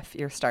 even if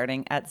you're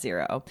starting at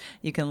 0.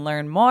 You can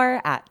learn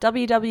more at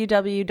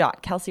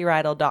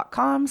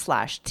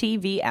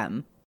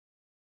www.kelseyrydell.com/TVM.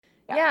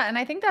 Yeah, and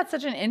I think that's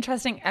such an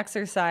interesting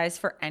exercise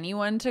for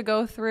anyone to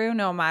go through,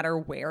 no matter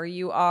where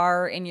you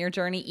are in your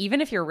journey,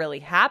 even if you're really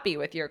happy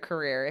with your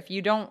career. If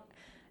you don't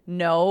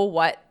know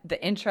what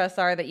the interests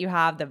are that you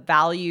have, the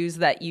values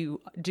that you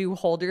do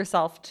hold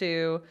yourself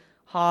to,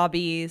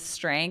 hobbies,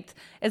 strength,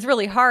 it's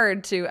really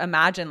hard to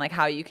imagine like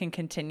how you can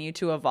continue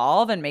to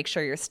evolve and make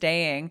sure you're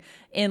staying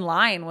in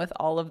line with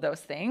all of those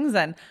things.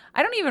 And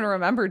I don't even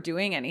remember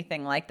doing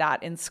anything like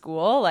that in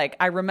school. Like,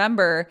 I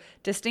remember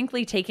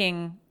distinctly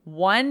taking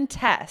one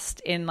test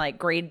in like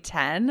grade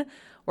 10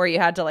 where you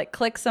had to like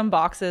click some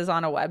boxes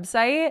on a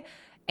website,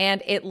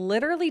 and it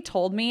literally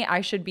told me I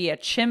should be a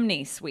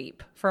chimney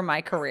sweep for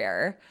my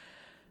career.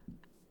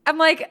 I'm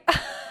like,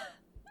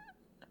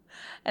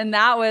 and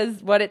that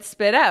was what it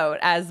spit out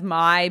as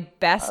my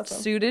best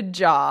suited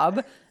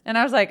job. And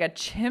I was like, a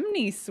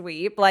chimney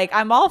sweep? Like,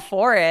 I'm all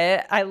for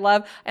it.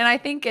 And I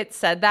think it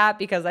said that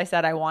because I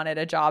said I wanted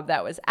a job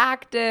that was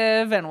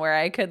active and where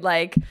I could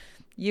like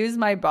use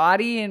my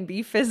body and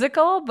be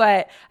physical.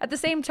 But at the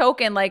same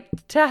token, like,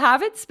 to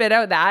have it spit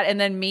out that and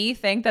then me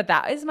think that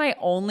that is my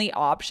only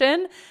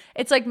option,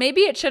 It's like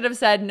maybe it should have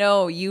said,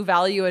 no, you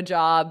value a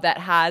job that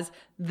has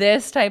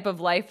this type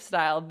of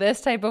lifestyle, this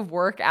type of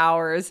work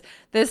hours,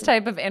 this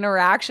type of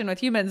interaction with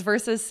humans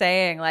versus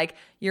saying like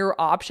your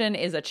option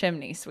is a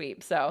chimney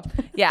sweep. So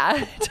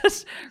yeah,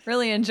 just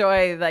really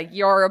enjoy like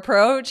your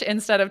approach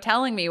instead of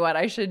telling me what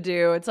I should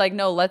do. It's like,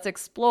 no, let's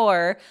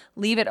explore,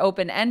 leave it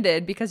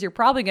open-ended because you're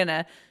probably going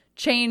to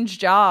change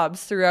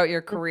jobs throughout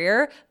your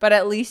career, but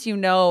at least you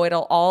know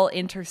it'll all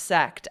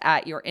intersect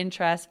at your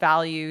interests,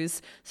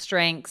 values,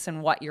 strengths,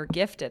 and what you're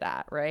gifted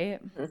at, right?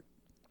 Mm-hmm.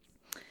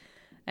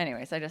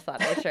 Anyways, I just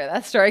thought I'd share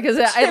that story because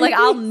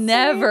I'll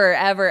never,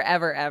 ever,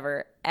 ever,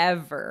 ever,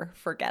 ever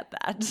forget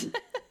that.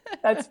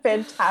 That's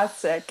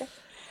fantastic.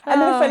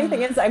 And the funny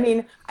thing is, I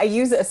mean, I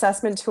use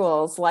assessment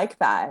tools like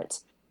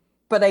that,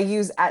 but I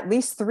use at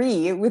least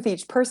 3 with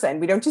each person.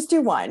 We don't just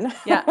do one.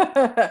 Yeah.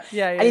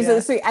 I use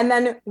those 3. And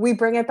then we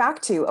bring it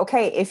back to,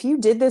 okay, if you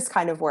did this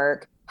kind of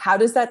work, how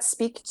does that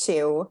speak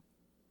to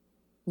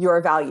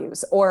your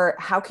values? Or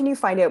how can you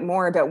find out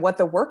more about what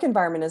the work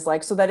environment is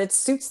like so that it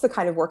suits the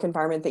kind of work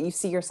environment that you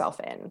see yourself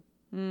in?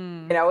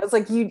 You know, it's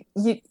like it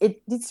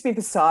needs to be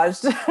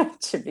massaged.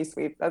 Chimney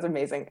sweep. That's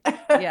amazing.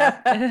 Yeah,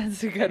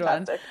 it's a good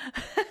fantastic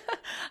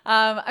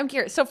one. I'm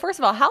curious. So first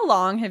of all, how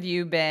long have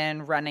you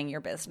been running your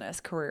business,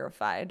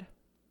 Careerified?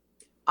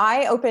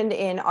 I opened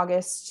in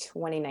August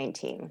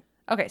 2019.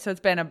 Okay, so it's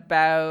been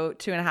about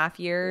 2.5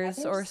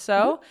 years or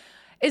so.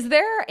 Mm-hmm. Is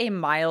there a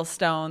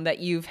milestone that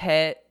you've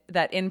hit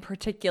that in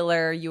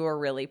particular you are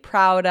really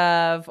proud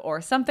of,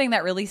 or something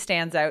that really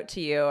stands out to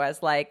you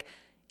as like,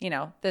 you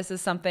know, this is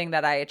something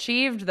that I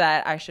achieved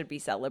that I should be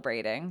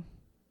celebrating?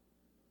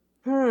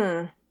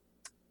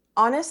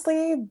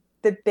 Honestly,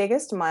 the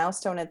biggest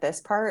milestone at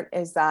this part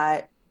is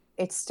that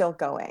it's still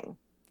going.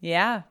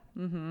 Yeah.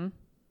 Mm-hmm.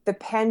 The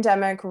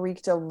pandemic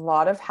wreaked a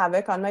lot of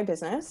havoc on my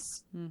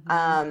business.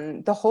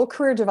 Mm-hmm. The whole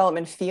career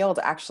development field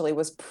actually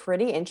was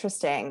pretty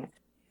interesting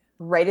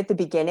right at the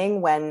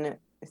beginning when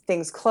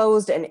things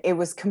closed and it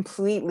was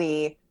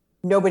completely,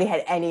 nobody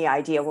had any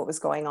idea what was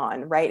going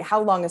on, right?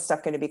 How long is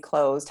stuff going to be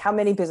closed? How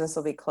many businesses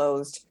will be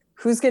closed?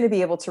 Who's going to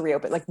be able to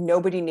reopen? Like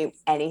nobody knew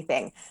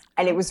anything.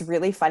 And it was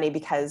really funny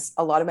because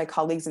a lot of my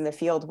colleagues in the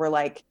field were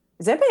like,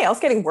 is anybody else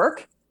getting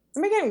work?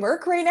 Am I getting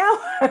work right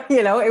now?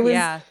 You know, it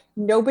was,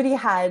 nobody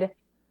had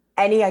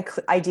any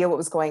idea what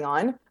was going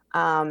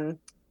on.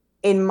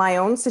 In my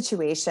own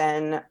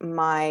situation,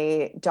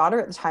 my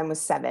daughter at the time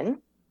was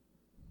 7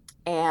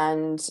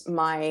 and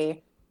my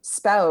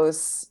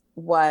spouse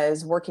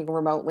was working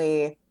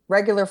remotely,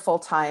 regular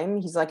full-time.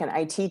 He's like an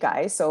IT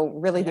guy. So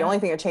really the only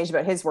thing that changed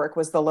about his work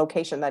was the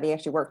location that he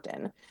actually worked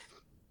in,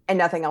 and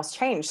nothing else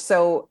changed.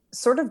 So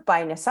sort of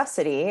by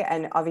necessity,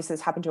 and obviously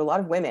this happened to a lot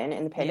of women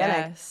in the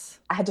pandemic,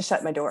 I had to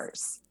shut my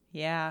doors.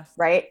 Yeah.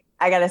 Right.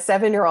 I got a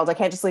 7-year-old. I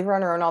can't just leave her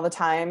on her own all the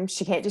time.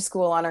 She can't do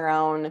school on her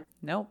own.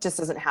 Nope. Just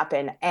doesn't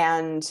happen.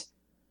 And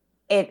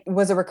it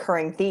was a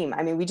recurring theme.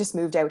 I mean, we just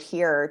moved out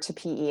here to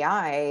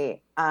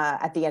PEI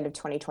at the end of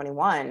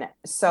 2021.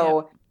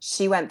 So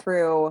she went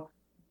through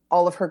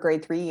all of her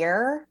grade 3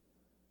 year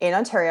in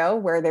Ontario,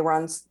 where they were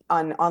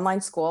on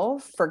online school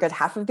for a good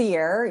half of the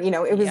year. You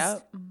know, it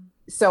was,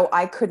 so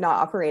I could not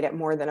operate at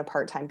more than a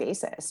part-time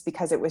basis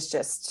because it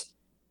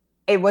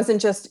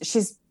wasn't just,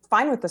 she's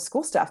fine with the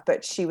school stuff,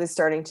 but she was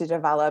starting to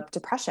develop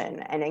depression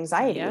and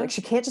anxiety. Like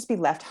she can't just be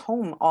left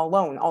home all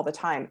alone all the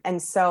time.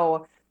 And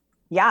so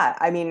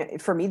I mean,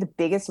 for me, the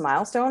biggest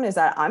milestone is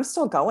that I'm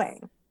still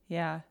going.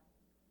 Yeah.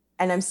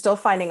 And I'm still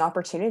finding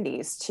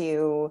opportunities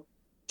to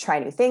try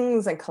new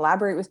things and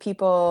collaborate with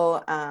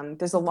people.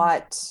 There's a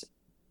lot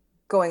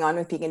going on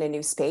with being in a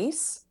new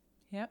space.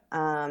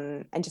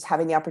 And just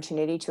having the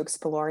opportunity to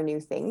explore new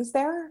things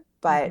there.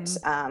 But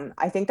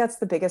I think that's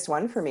the biggest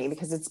one for me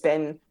because it's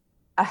been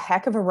a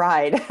heck of a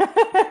ride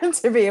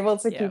to be able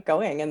to keep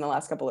going in the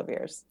last couple of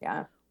years.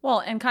 Yeah. Well,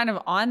 and kind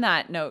of on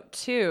that note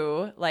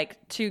too,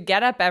 like to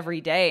get up every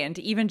day and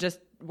to even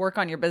just work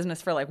on your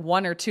business for like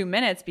 1 or 2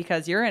 minutes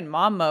because you're in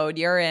mom mode,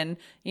 you're in,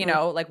 you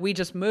know, like we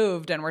just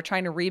moved and we're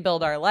trying to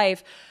rebuild our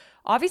life.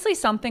 Obviously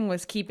something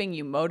was keeping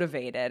you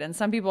motivated, and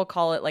some people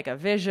call it like a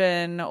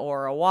vision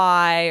or a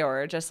why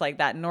or just like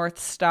that North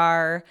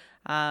Star.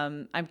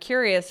 I'm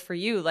curious for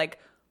you, like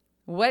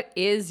what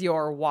is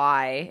your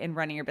why in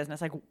running your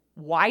business? Like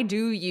why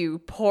do you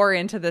pour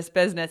into this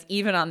business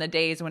even on the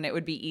days when it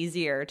would be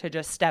easier to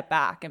just step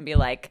back and be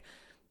like,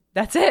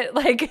 that's it.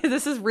 Like,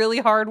 this is really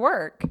hard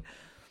work.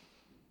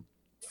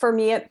 For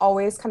me, it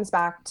always comes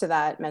back to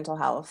that mental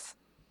health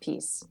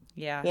piece.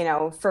 Yeah. You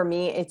know, for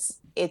me,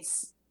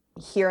 it's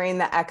hearing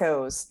the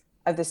echoes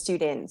of the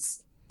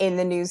students in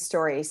the news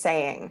story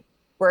saying,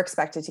 we're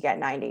expected to get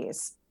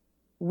 90s.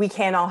 We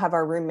can't all have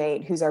our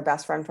roommate who's our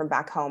best friend from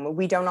back home.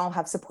 We don't all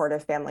have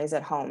supportive families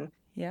at home.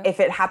 Yeah. If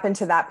it happened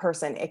to that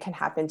person, it can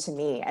happen to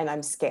me, and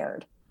I'm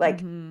scared.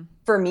 Like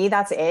for me,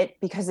 that's it,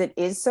 because it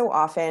is so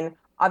often,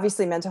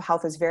 obviously mental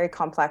health is very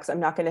complex. I'm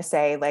not going to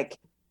say like,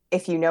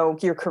 if you know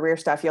your career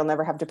stuff, you'll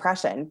never have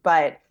depression,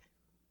 but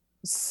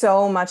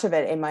so much of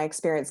it in my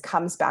experience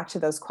comes back to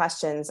those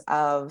questions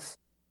of,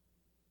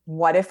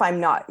 what if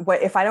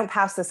what if I don't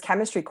pass this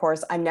chemistry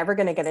course, I'm never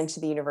going to get into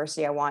the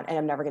university I want and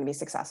I'm never going to be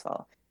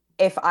successful.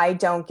 If I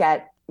don't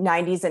get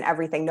 90s in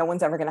everything, no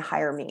one's ever going to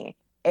hire me.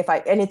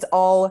 And it's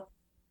all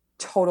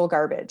total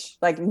garbage.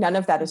 Like none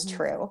of that is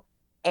true.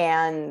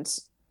 And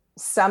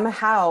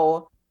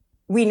somehow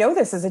we know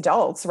this as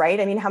adults, right?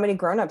 I mean, how many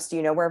grownups do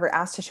you know were ever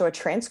asked to show a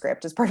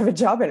transcript as part of a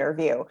job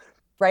interview,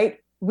 right?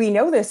 We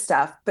know this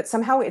stuff, but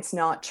somehow it's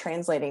not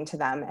translating to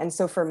them. And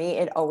so for me,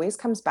 it always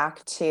comes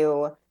back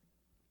to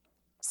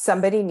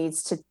somebody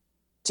needs to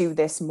do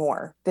this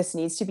more. This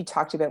needs to be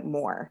talked about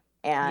more.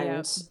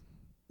 And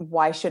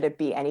why should it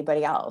be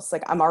anybody else?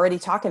 Like I'm already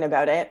talking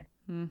about it.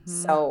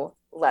 So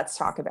let's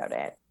talk about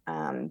it.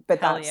 But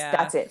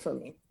that's it for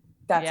me.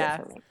 That's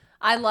it for me.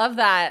 I love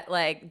that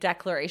like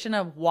declaration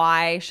of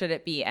why should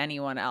it be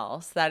anyone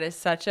else? That is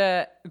such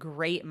a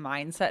great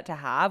mindset to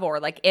have. Or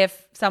like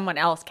if someone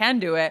else can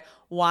do it,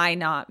 why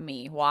not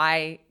me?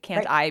 Why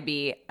can't I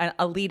be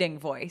a leading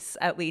voice,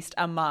 at least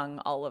among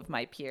all of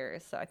my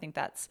peers? So I think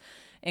that's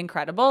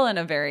incredible and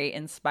a very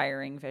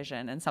inspiring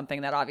vision, and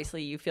something that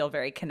obviously you feel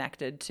very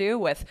connected to,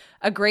 with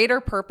a greater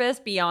purpose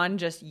beyond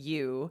just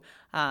you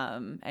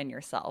and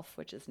yourself,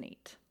 which is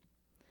neat.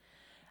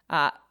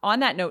 On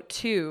that note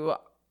too,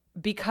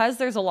 because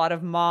there's a lot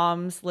of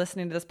moms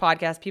listening to this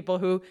podcast, people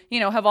who,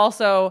 have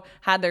also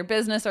had their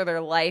business or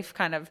their life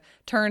kind of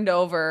turned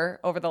over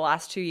the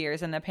last 2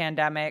 years in the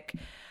pandemic,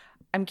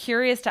 I'm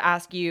curious to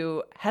ask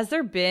you, has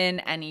there been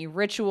any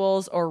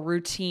rituals or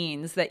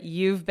routines that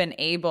you've been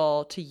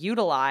able to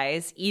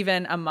utilize,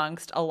 even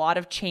amongst a lot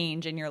of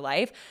change in your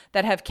life,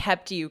 that have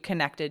kept you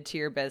connected to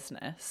your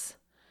business?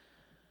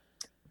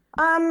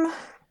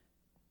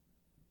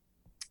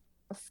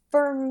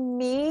 For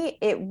me,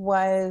 it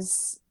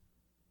was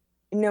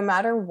no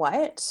matter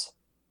what,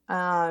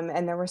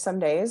 and there were some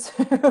days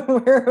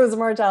where it was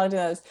more challenging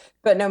than others,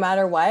 but no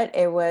matter what,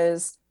 it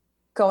was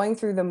going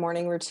through the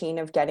morning routine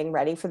of getting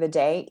ready for the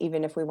day,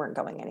 even if we weren't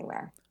going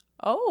anywhere.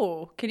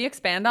 Oh, could you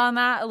expand on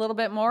that a little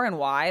bit more and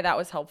why that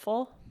was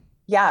helpful?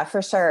 Yeah,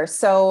 for sure.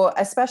 So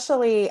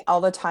especially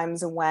all the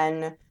times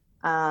when,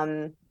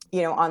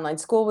 online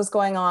school was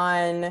going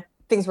on,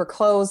 things were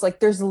closed, like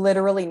there's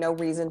literally no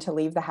reason to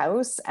leave the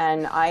house.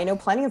 And I know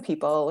plenty of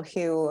people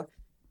who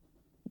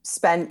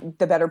spent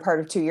the better part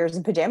of 2 years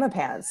in pajama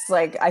pants.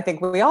 Like I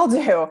think we all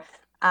do.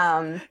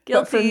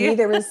 But for me,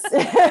 there was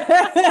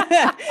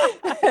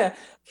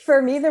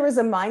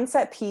a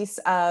mindset piece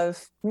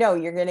of, no,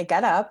 you're going to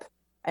get up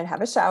and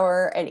have a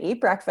shower and eat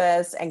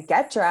breakfast and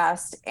get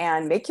dressed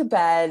and make your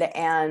bed.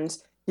 And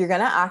you're going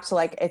to act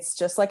like it's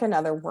just like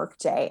another work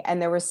day. And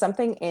there was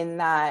something in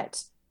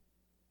that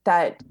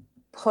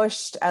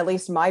pushed at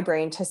least my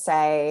brain to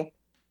say,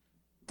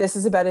 this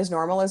is about as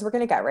normal as we're going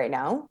to get right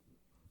now.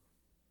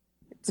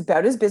 It's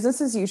about as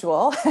business as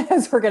usual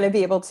as we're going to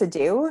be able to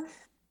do.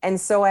 And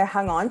so I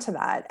hung on to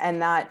that,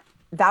 and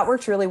that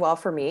worked really well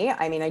for me.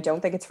 I mean, I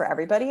don't think it's for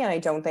everybody, and I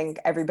don't think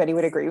everybody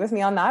would agree with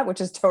me on that,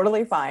 which is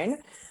totally fine.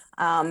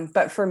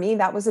 But for me,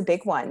 that was a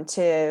big one,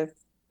 to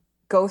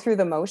go through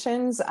the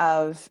motions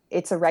of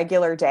it's a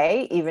regular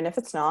day, even if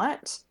it's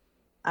not.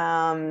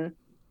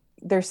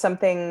 There's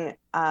something,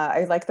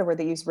 I like the word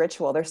they use,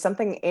 ritual. There's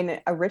something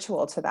in a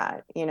ritual to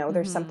that.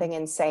 There's something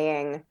in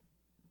saying,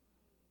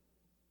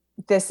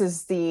 this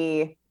is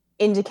the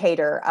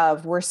indicator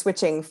of we're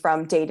switching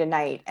from day to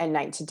night and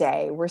night to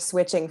day. We're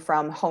switching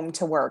from home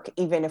to work,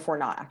 even if we're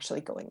not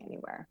actually going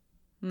anywhere.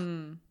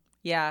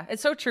 Yeah,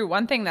 it's so true.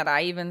 One thing that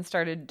I even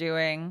started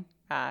doing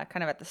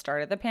kind of at the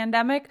start of the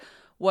pandemic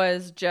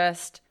was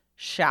just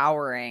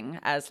showering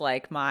as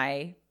like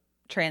my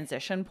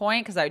transition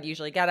point, because I would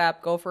usually get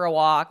up, go for a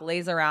walk,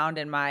 laze around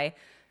in my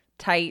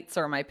tights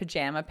or my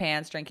pajama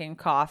pants, drinking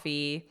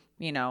coffee,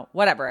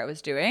 whatever I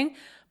was doing.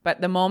 But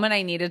the moment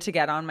I needed to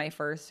get on my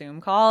first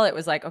Zoom call, it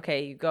was like,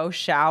 okay, you go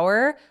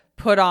shower,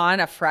 put on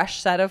a fresh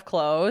set of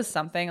clothes,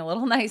 something a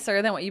little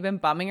nicer than what you've been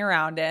bumming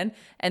around in.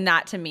 And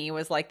that to me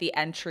was like the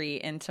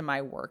entry into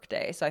my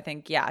workday. So I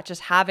think,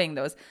 just having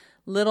those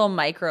little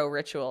micro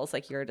rituals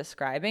like you're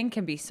describing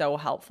can be so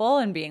helpful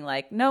in being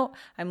like, no,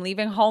 I'm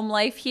leaving home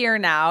life here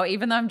now,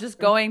 even though I'm just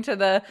going to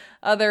the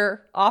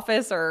other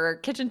office or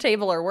kitchen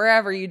table or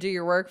wherever you do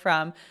your work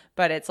from.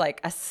 But it's like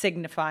a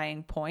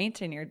signifying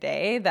point in your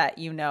day that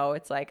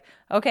it's like,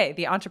 okay,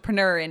 the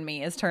entrepreneur in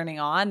me is turning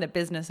on, the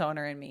business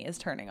owner in me is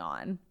turning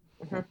on.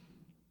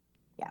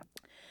 Yeah.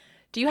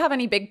 Do you have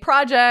any big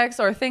projects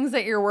or things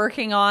that you're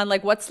working on?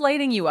 Like what's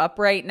lighting you up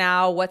right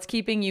now? What's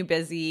keeping you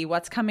busy?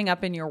 What's coming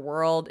up in your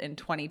world in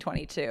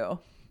 2022?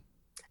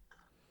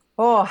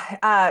 Oh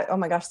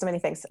my gosh, so many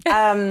things.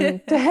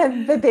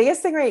 The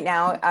biggest thing right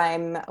now,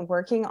 I'm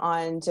working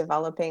on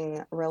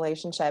developing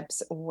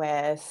relationships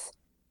with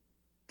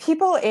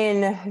people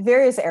in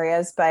various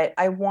areas, but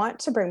I want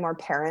to bring more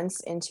parents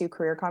into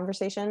career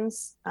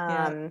conversations.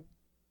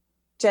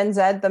 Gen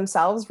Z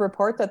themselves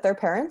report that their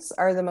parents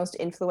are the most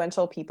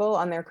influential people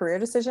on their career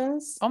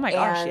decisions. Oh my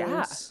gosh,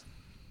 yeah.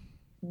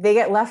 They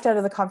get left out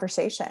of the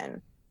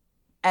conversation.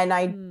 And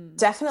I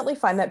definitely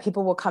find that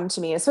people will come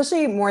to me,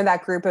 especially more in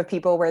that group of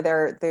people where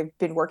they've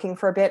been working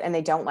for a bit and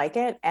they don't like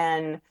it.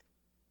 And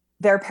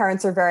their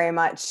parents are very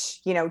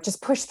much,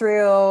 just push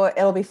through,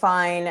 it'll be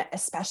fine,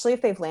 especially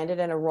if they've landed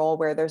in a role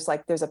where there's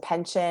a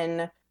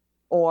pension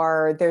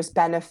or there's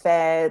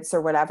benefits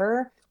or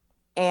whatever.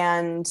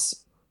 And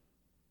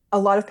a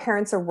lot of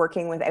parents are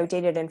working with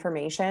outdated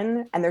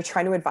information and they're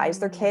trying to advise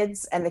their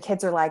kids, and the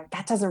kids are like,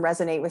 that doesn't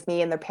resonate with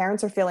me. And their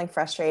parents are feeling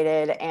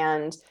frustrated,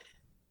 and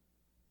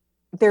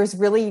there's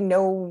really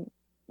no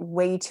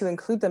way to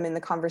include them in the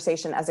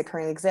conversation as it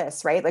currently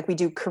exists, right? Like we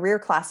do career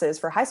classes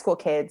for high school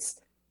kids,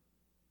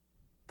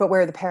 but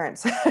where are the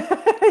parents?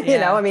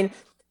 I mean,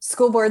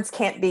 school boards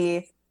can't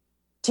be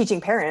teaching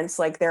parents.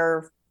 Like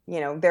they're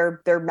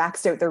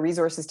maxed out their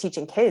resources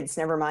teaching kids,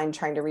 never mind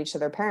trying to reach to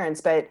their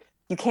parents, but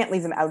you can't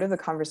leave them out of the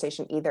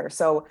conversation either.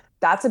 So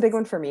that's a big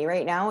one for me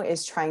right now,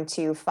 is trying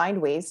to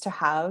find ways to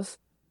have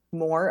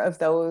more of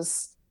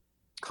those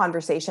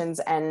conversations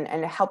and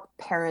help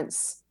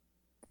parents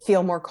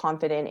feel more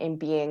confident in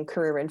being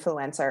career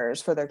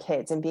influencers for their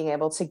kids and being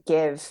able to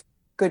give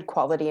good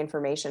quality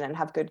information and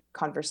have good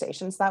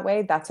conversations that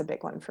way. That's a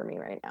big one for me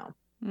right now.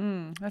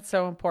 That's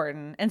so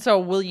important. And so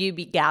will you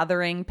be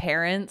gathering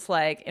parents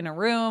like in a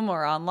room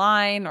or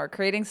online or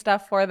creating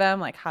stuff for them?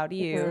 Like how do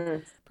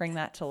you bring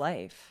that to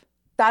life?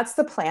 That's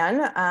the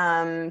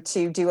plan,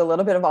 to do a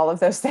little bit of all of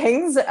those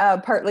things,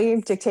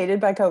 partly dictated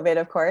by COVID,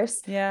 of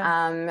course.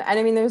 Yeah. And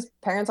I mean, there's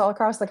parents all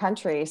across the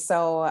country.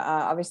 So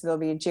obviously there'll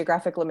be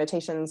geographic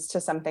limitations to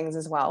some things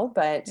as well.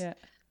 But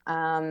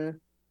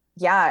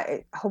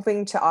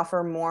hoping to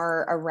offer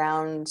more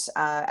around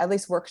at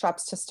least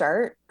workshops to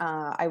start.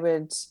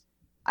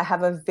 I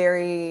have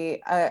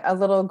a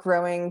little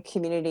growing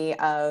community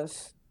of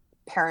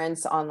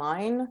parents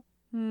online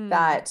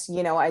that,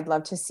 I'd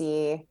love to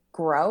see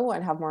grow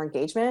and have more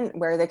engagement,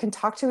 where they can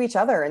talk to each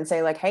other and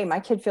say like, hey, my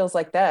kid feels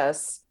like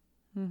this.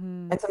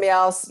 And somebody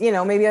else,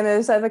 maybe on the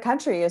other side of the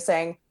country is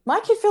saying, my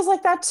kid feels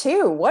like that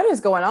too. What is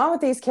going on with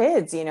these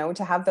kids?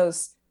 To have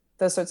those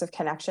sorts of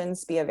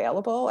connections be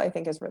available, I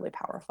think is really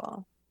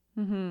powerful.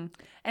 And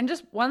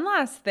just one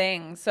last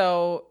thing.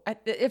 So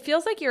it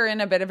feels like you're in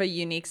a bit of a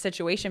unique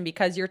situation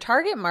because your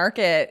target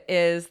market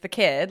is the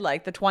kid,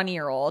 like the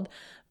 20-year-old,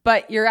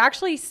 but you're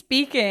actually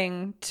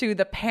speaking to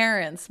the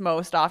parents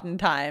most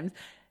oftentimes.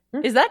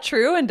 Is that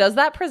true? And does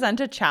that present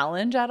a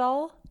challenge at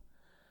all?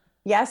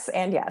 Yes,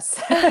 and yes.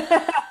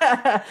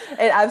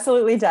 It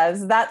absolutely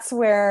does. That's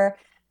where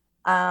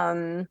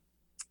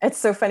it's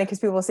so funny because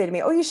people will say to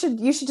me, oh, you should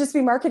just be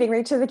marketing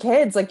right to the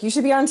kids. Like you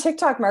should be on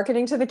TikTok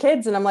marketing to the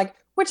kids. And I'm like,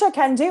 which I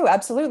can do.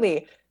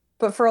 Absolutely.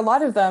 But for a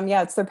lot of them,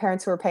 it's their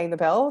parents who are paying the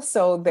bill.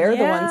 So they're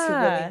the ones who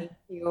really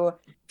need to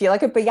feel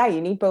like it. But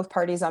you need both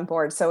parties on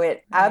board. So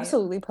it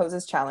absolutely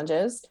poses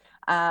challenges.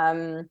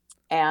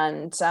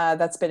 And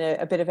that's been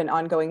a bit of an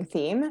ongoing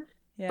theme.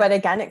 Yeah. But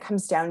again, it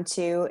comes down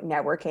to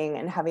networking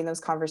and having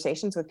those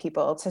conversations with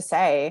people to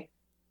say,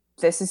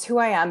 this is who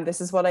I am,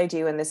 this is what I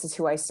do, and this is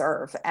who I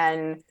serve.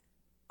 And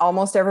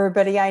almost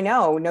everybody I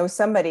know knows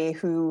somebody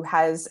who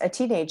has a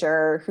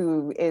teenager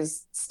who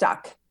is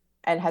stuck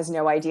and has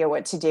no idea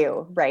what to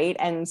do, right?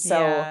 And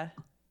so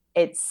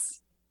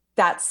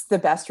that's the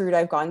best route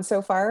I've gone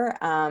so far.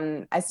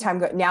 As time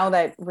goes, now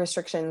that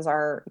restrictions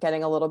are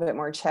getting a little bit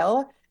more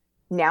chill,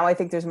 now I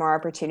think there's more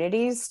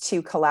opportunities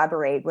to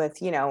collaborate with,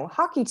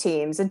 hockey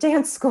teams and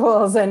dance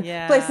schools and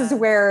places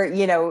where,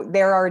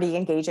 they're already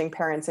engaging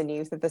parents and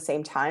youth at the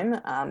same time.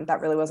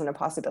 That really wasn't a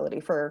possibility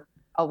for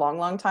a long,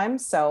 long time.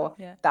 So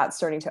that's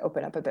starting to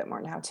open up a bit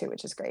more now too,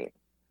 which is great.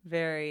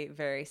 Very,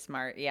 very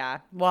smart. Yeah.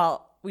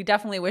 Well, we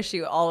definitely wish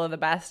you all of the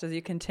best as you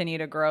continue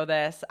to grow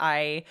this.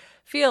 I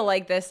feel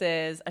like this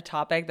is a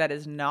topic that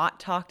is not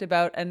talked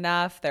about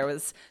enough. There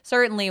was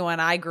certainly when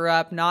I grew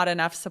up not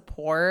enough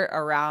support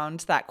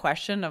around that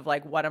question of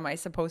like, what am I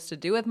supposed to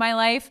do with my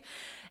life?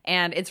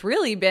 And it's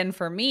really been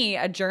for me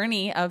a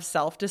journey of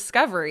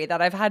self-discovery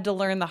that I've had to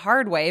learn the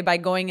hard way by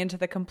going into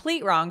the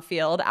complete wrong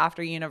field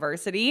after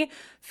university,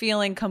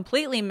 feeling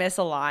completely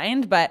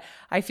misaligned. But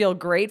I feel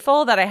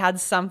grateful that I had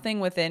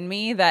something within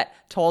me that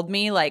told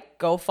me like,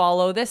 go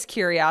follow this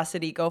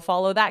curiosity, go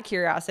follow that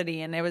curiosity.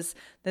 And it was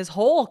this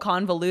whole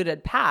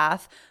convoluted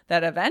path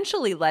that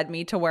eventually led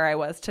me to where I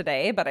was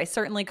today. But I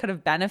certainly could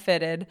have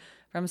benefited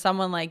from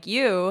someone like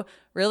you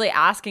really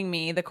asking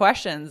me the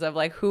questions of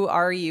like, who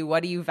are you?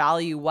 What do you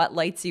value? What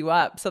lights you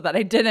up? So that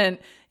I didn't,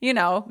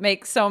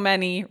 make so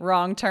many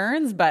wrong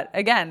turns. But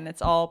again,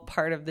 it's all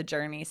part of the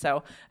journey.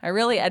 So I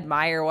really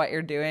admire what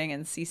you're doing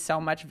and see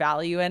so much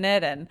value in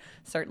it, and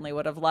certainly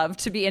would have loved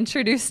to be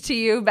introduced to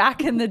you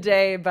back in the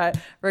day. But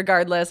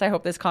regardless, I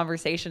hope this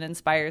conversation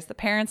inspires the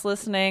parents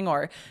listening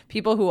or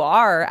people who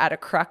are at a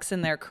crux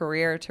in their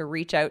career to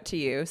reach out to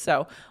you.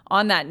 So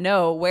on that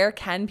note, where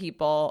can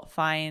people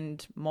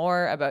find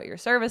more about your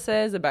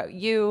services, about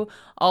you,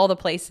 all the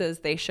places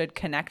they should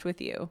connect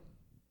with you?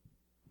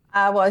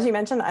 Well, as you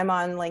mentioned, I'm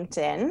on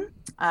LinkedIn,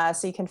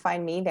 so you can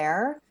find me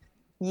there.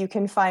 You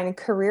can find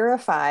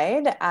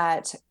Careerified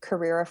at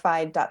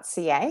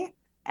careerified.ca,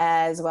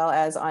 as well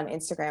as on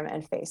Instagram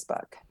and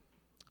Facebook.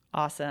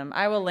 Awesome.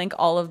 I will link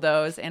all of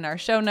those in our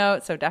show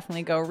notes. So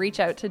definitely go reach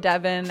out to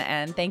Devin.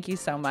 And thank you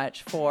so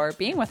much for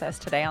being with us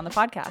today on the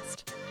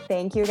podcast.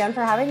 Thank you again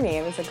for having me.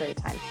 It was a great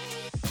time.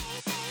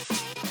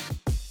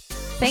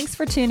 Thanks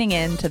for tuning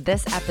in to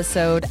this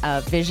episode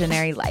of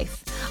Visionary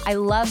Life. I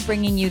love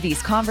bringing you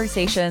these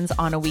conversations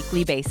on a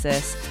weekly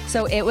basis,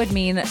 so it would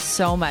mean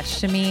so much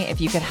to me if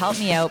you could help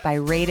me out by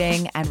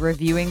rating and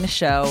reviewing the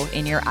show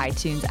in your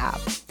iTunes app.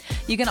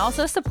 You can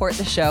also support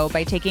the show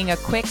by taking a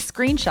quick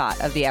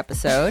screenshot of the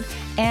episode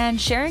and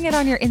sharing it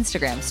on your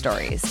Instagram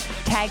stories,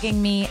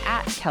 tagging me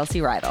at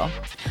Kelsey Rydell.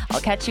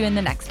 I'll catch you in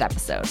the next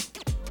episode.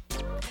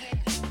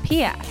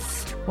 P.S.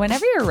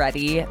 Whenever you're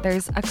ready,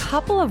 there's a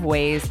couple of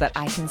ways that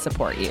I can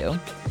support you.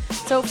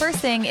 So first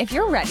thing, if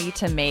you're ready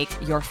to make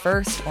your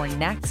first or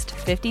next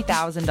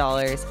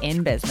 $50,000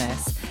 in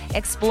business,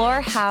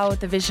 explore how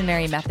the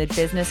Visionary Method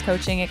business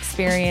coaching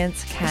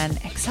experience can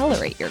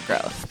accelerate your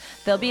growth.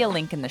 There'll be a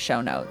link in the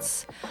show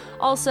notes.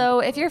 Also,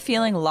 if you're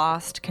feeling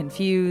lost,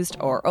 confused,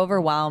 or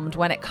overwhelmed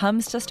when it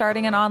comes to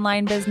starting an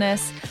online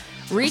business,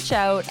 reach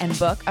out and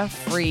book a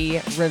free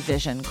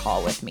revision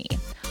call with me.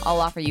 I'll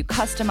offer you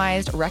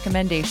customized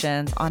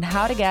recommendations on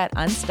how to get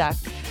unstuck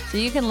so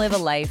you can live a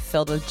life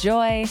filled with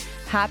joy,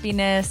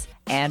 happiness,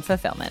 and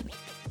fulfillment.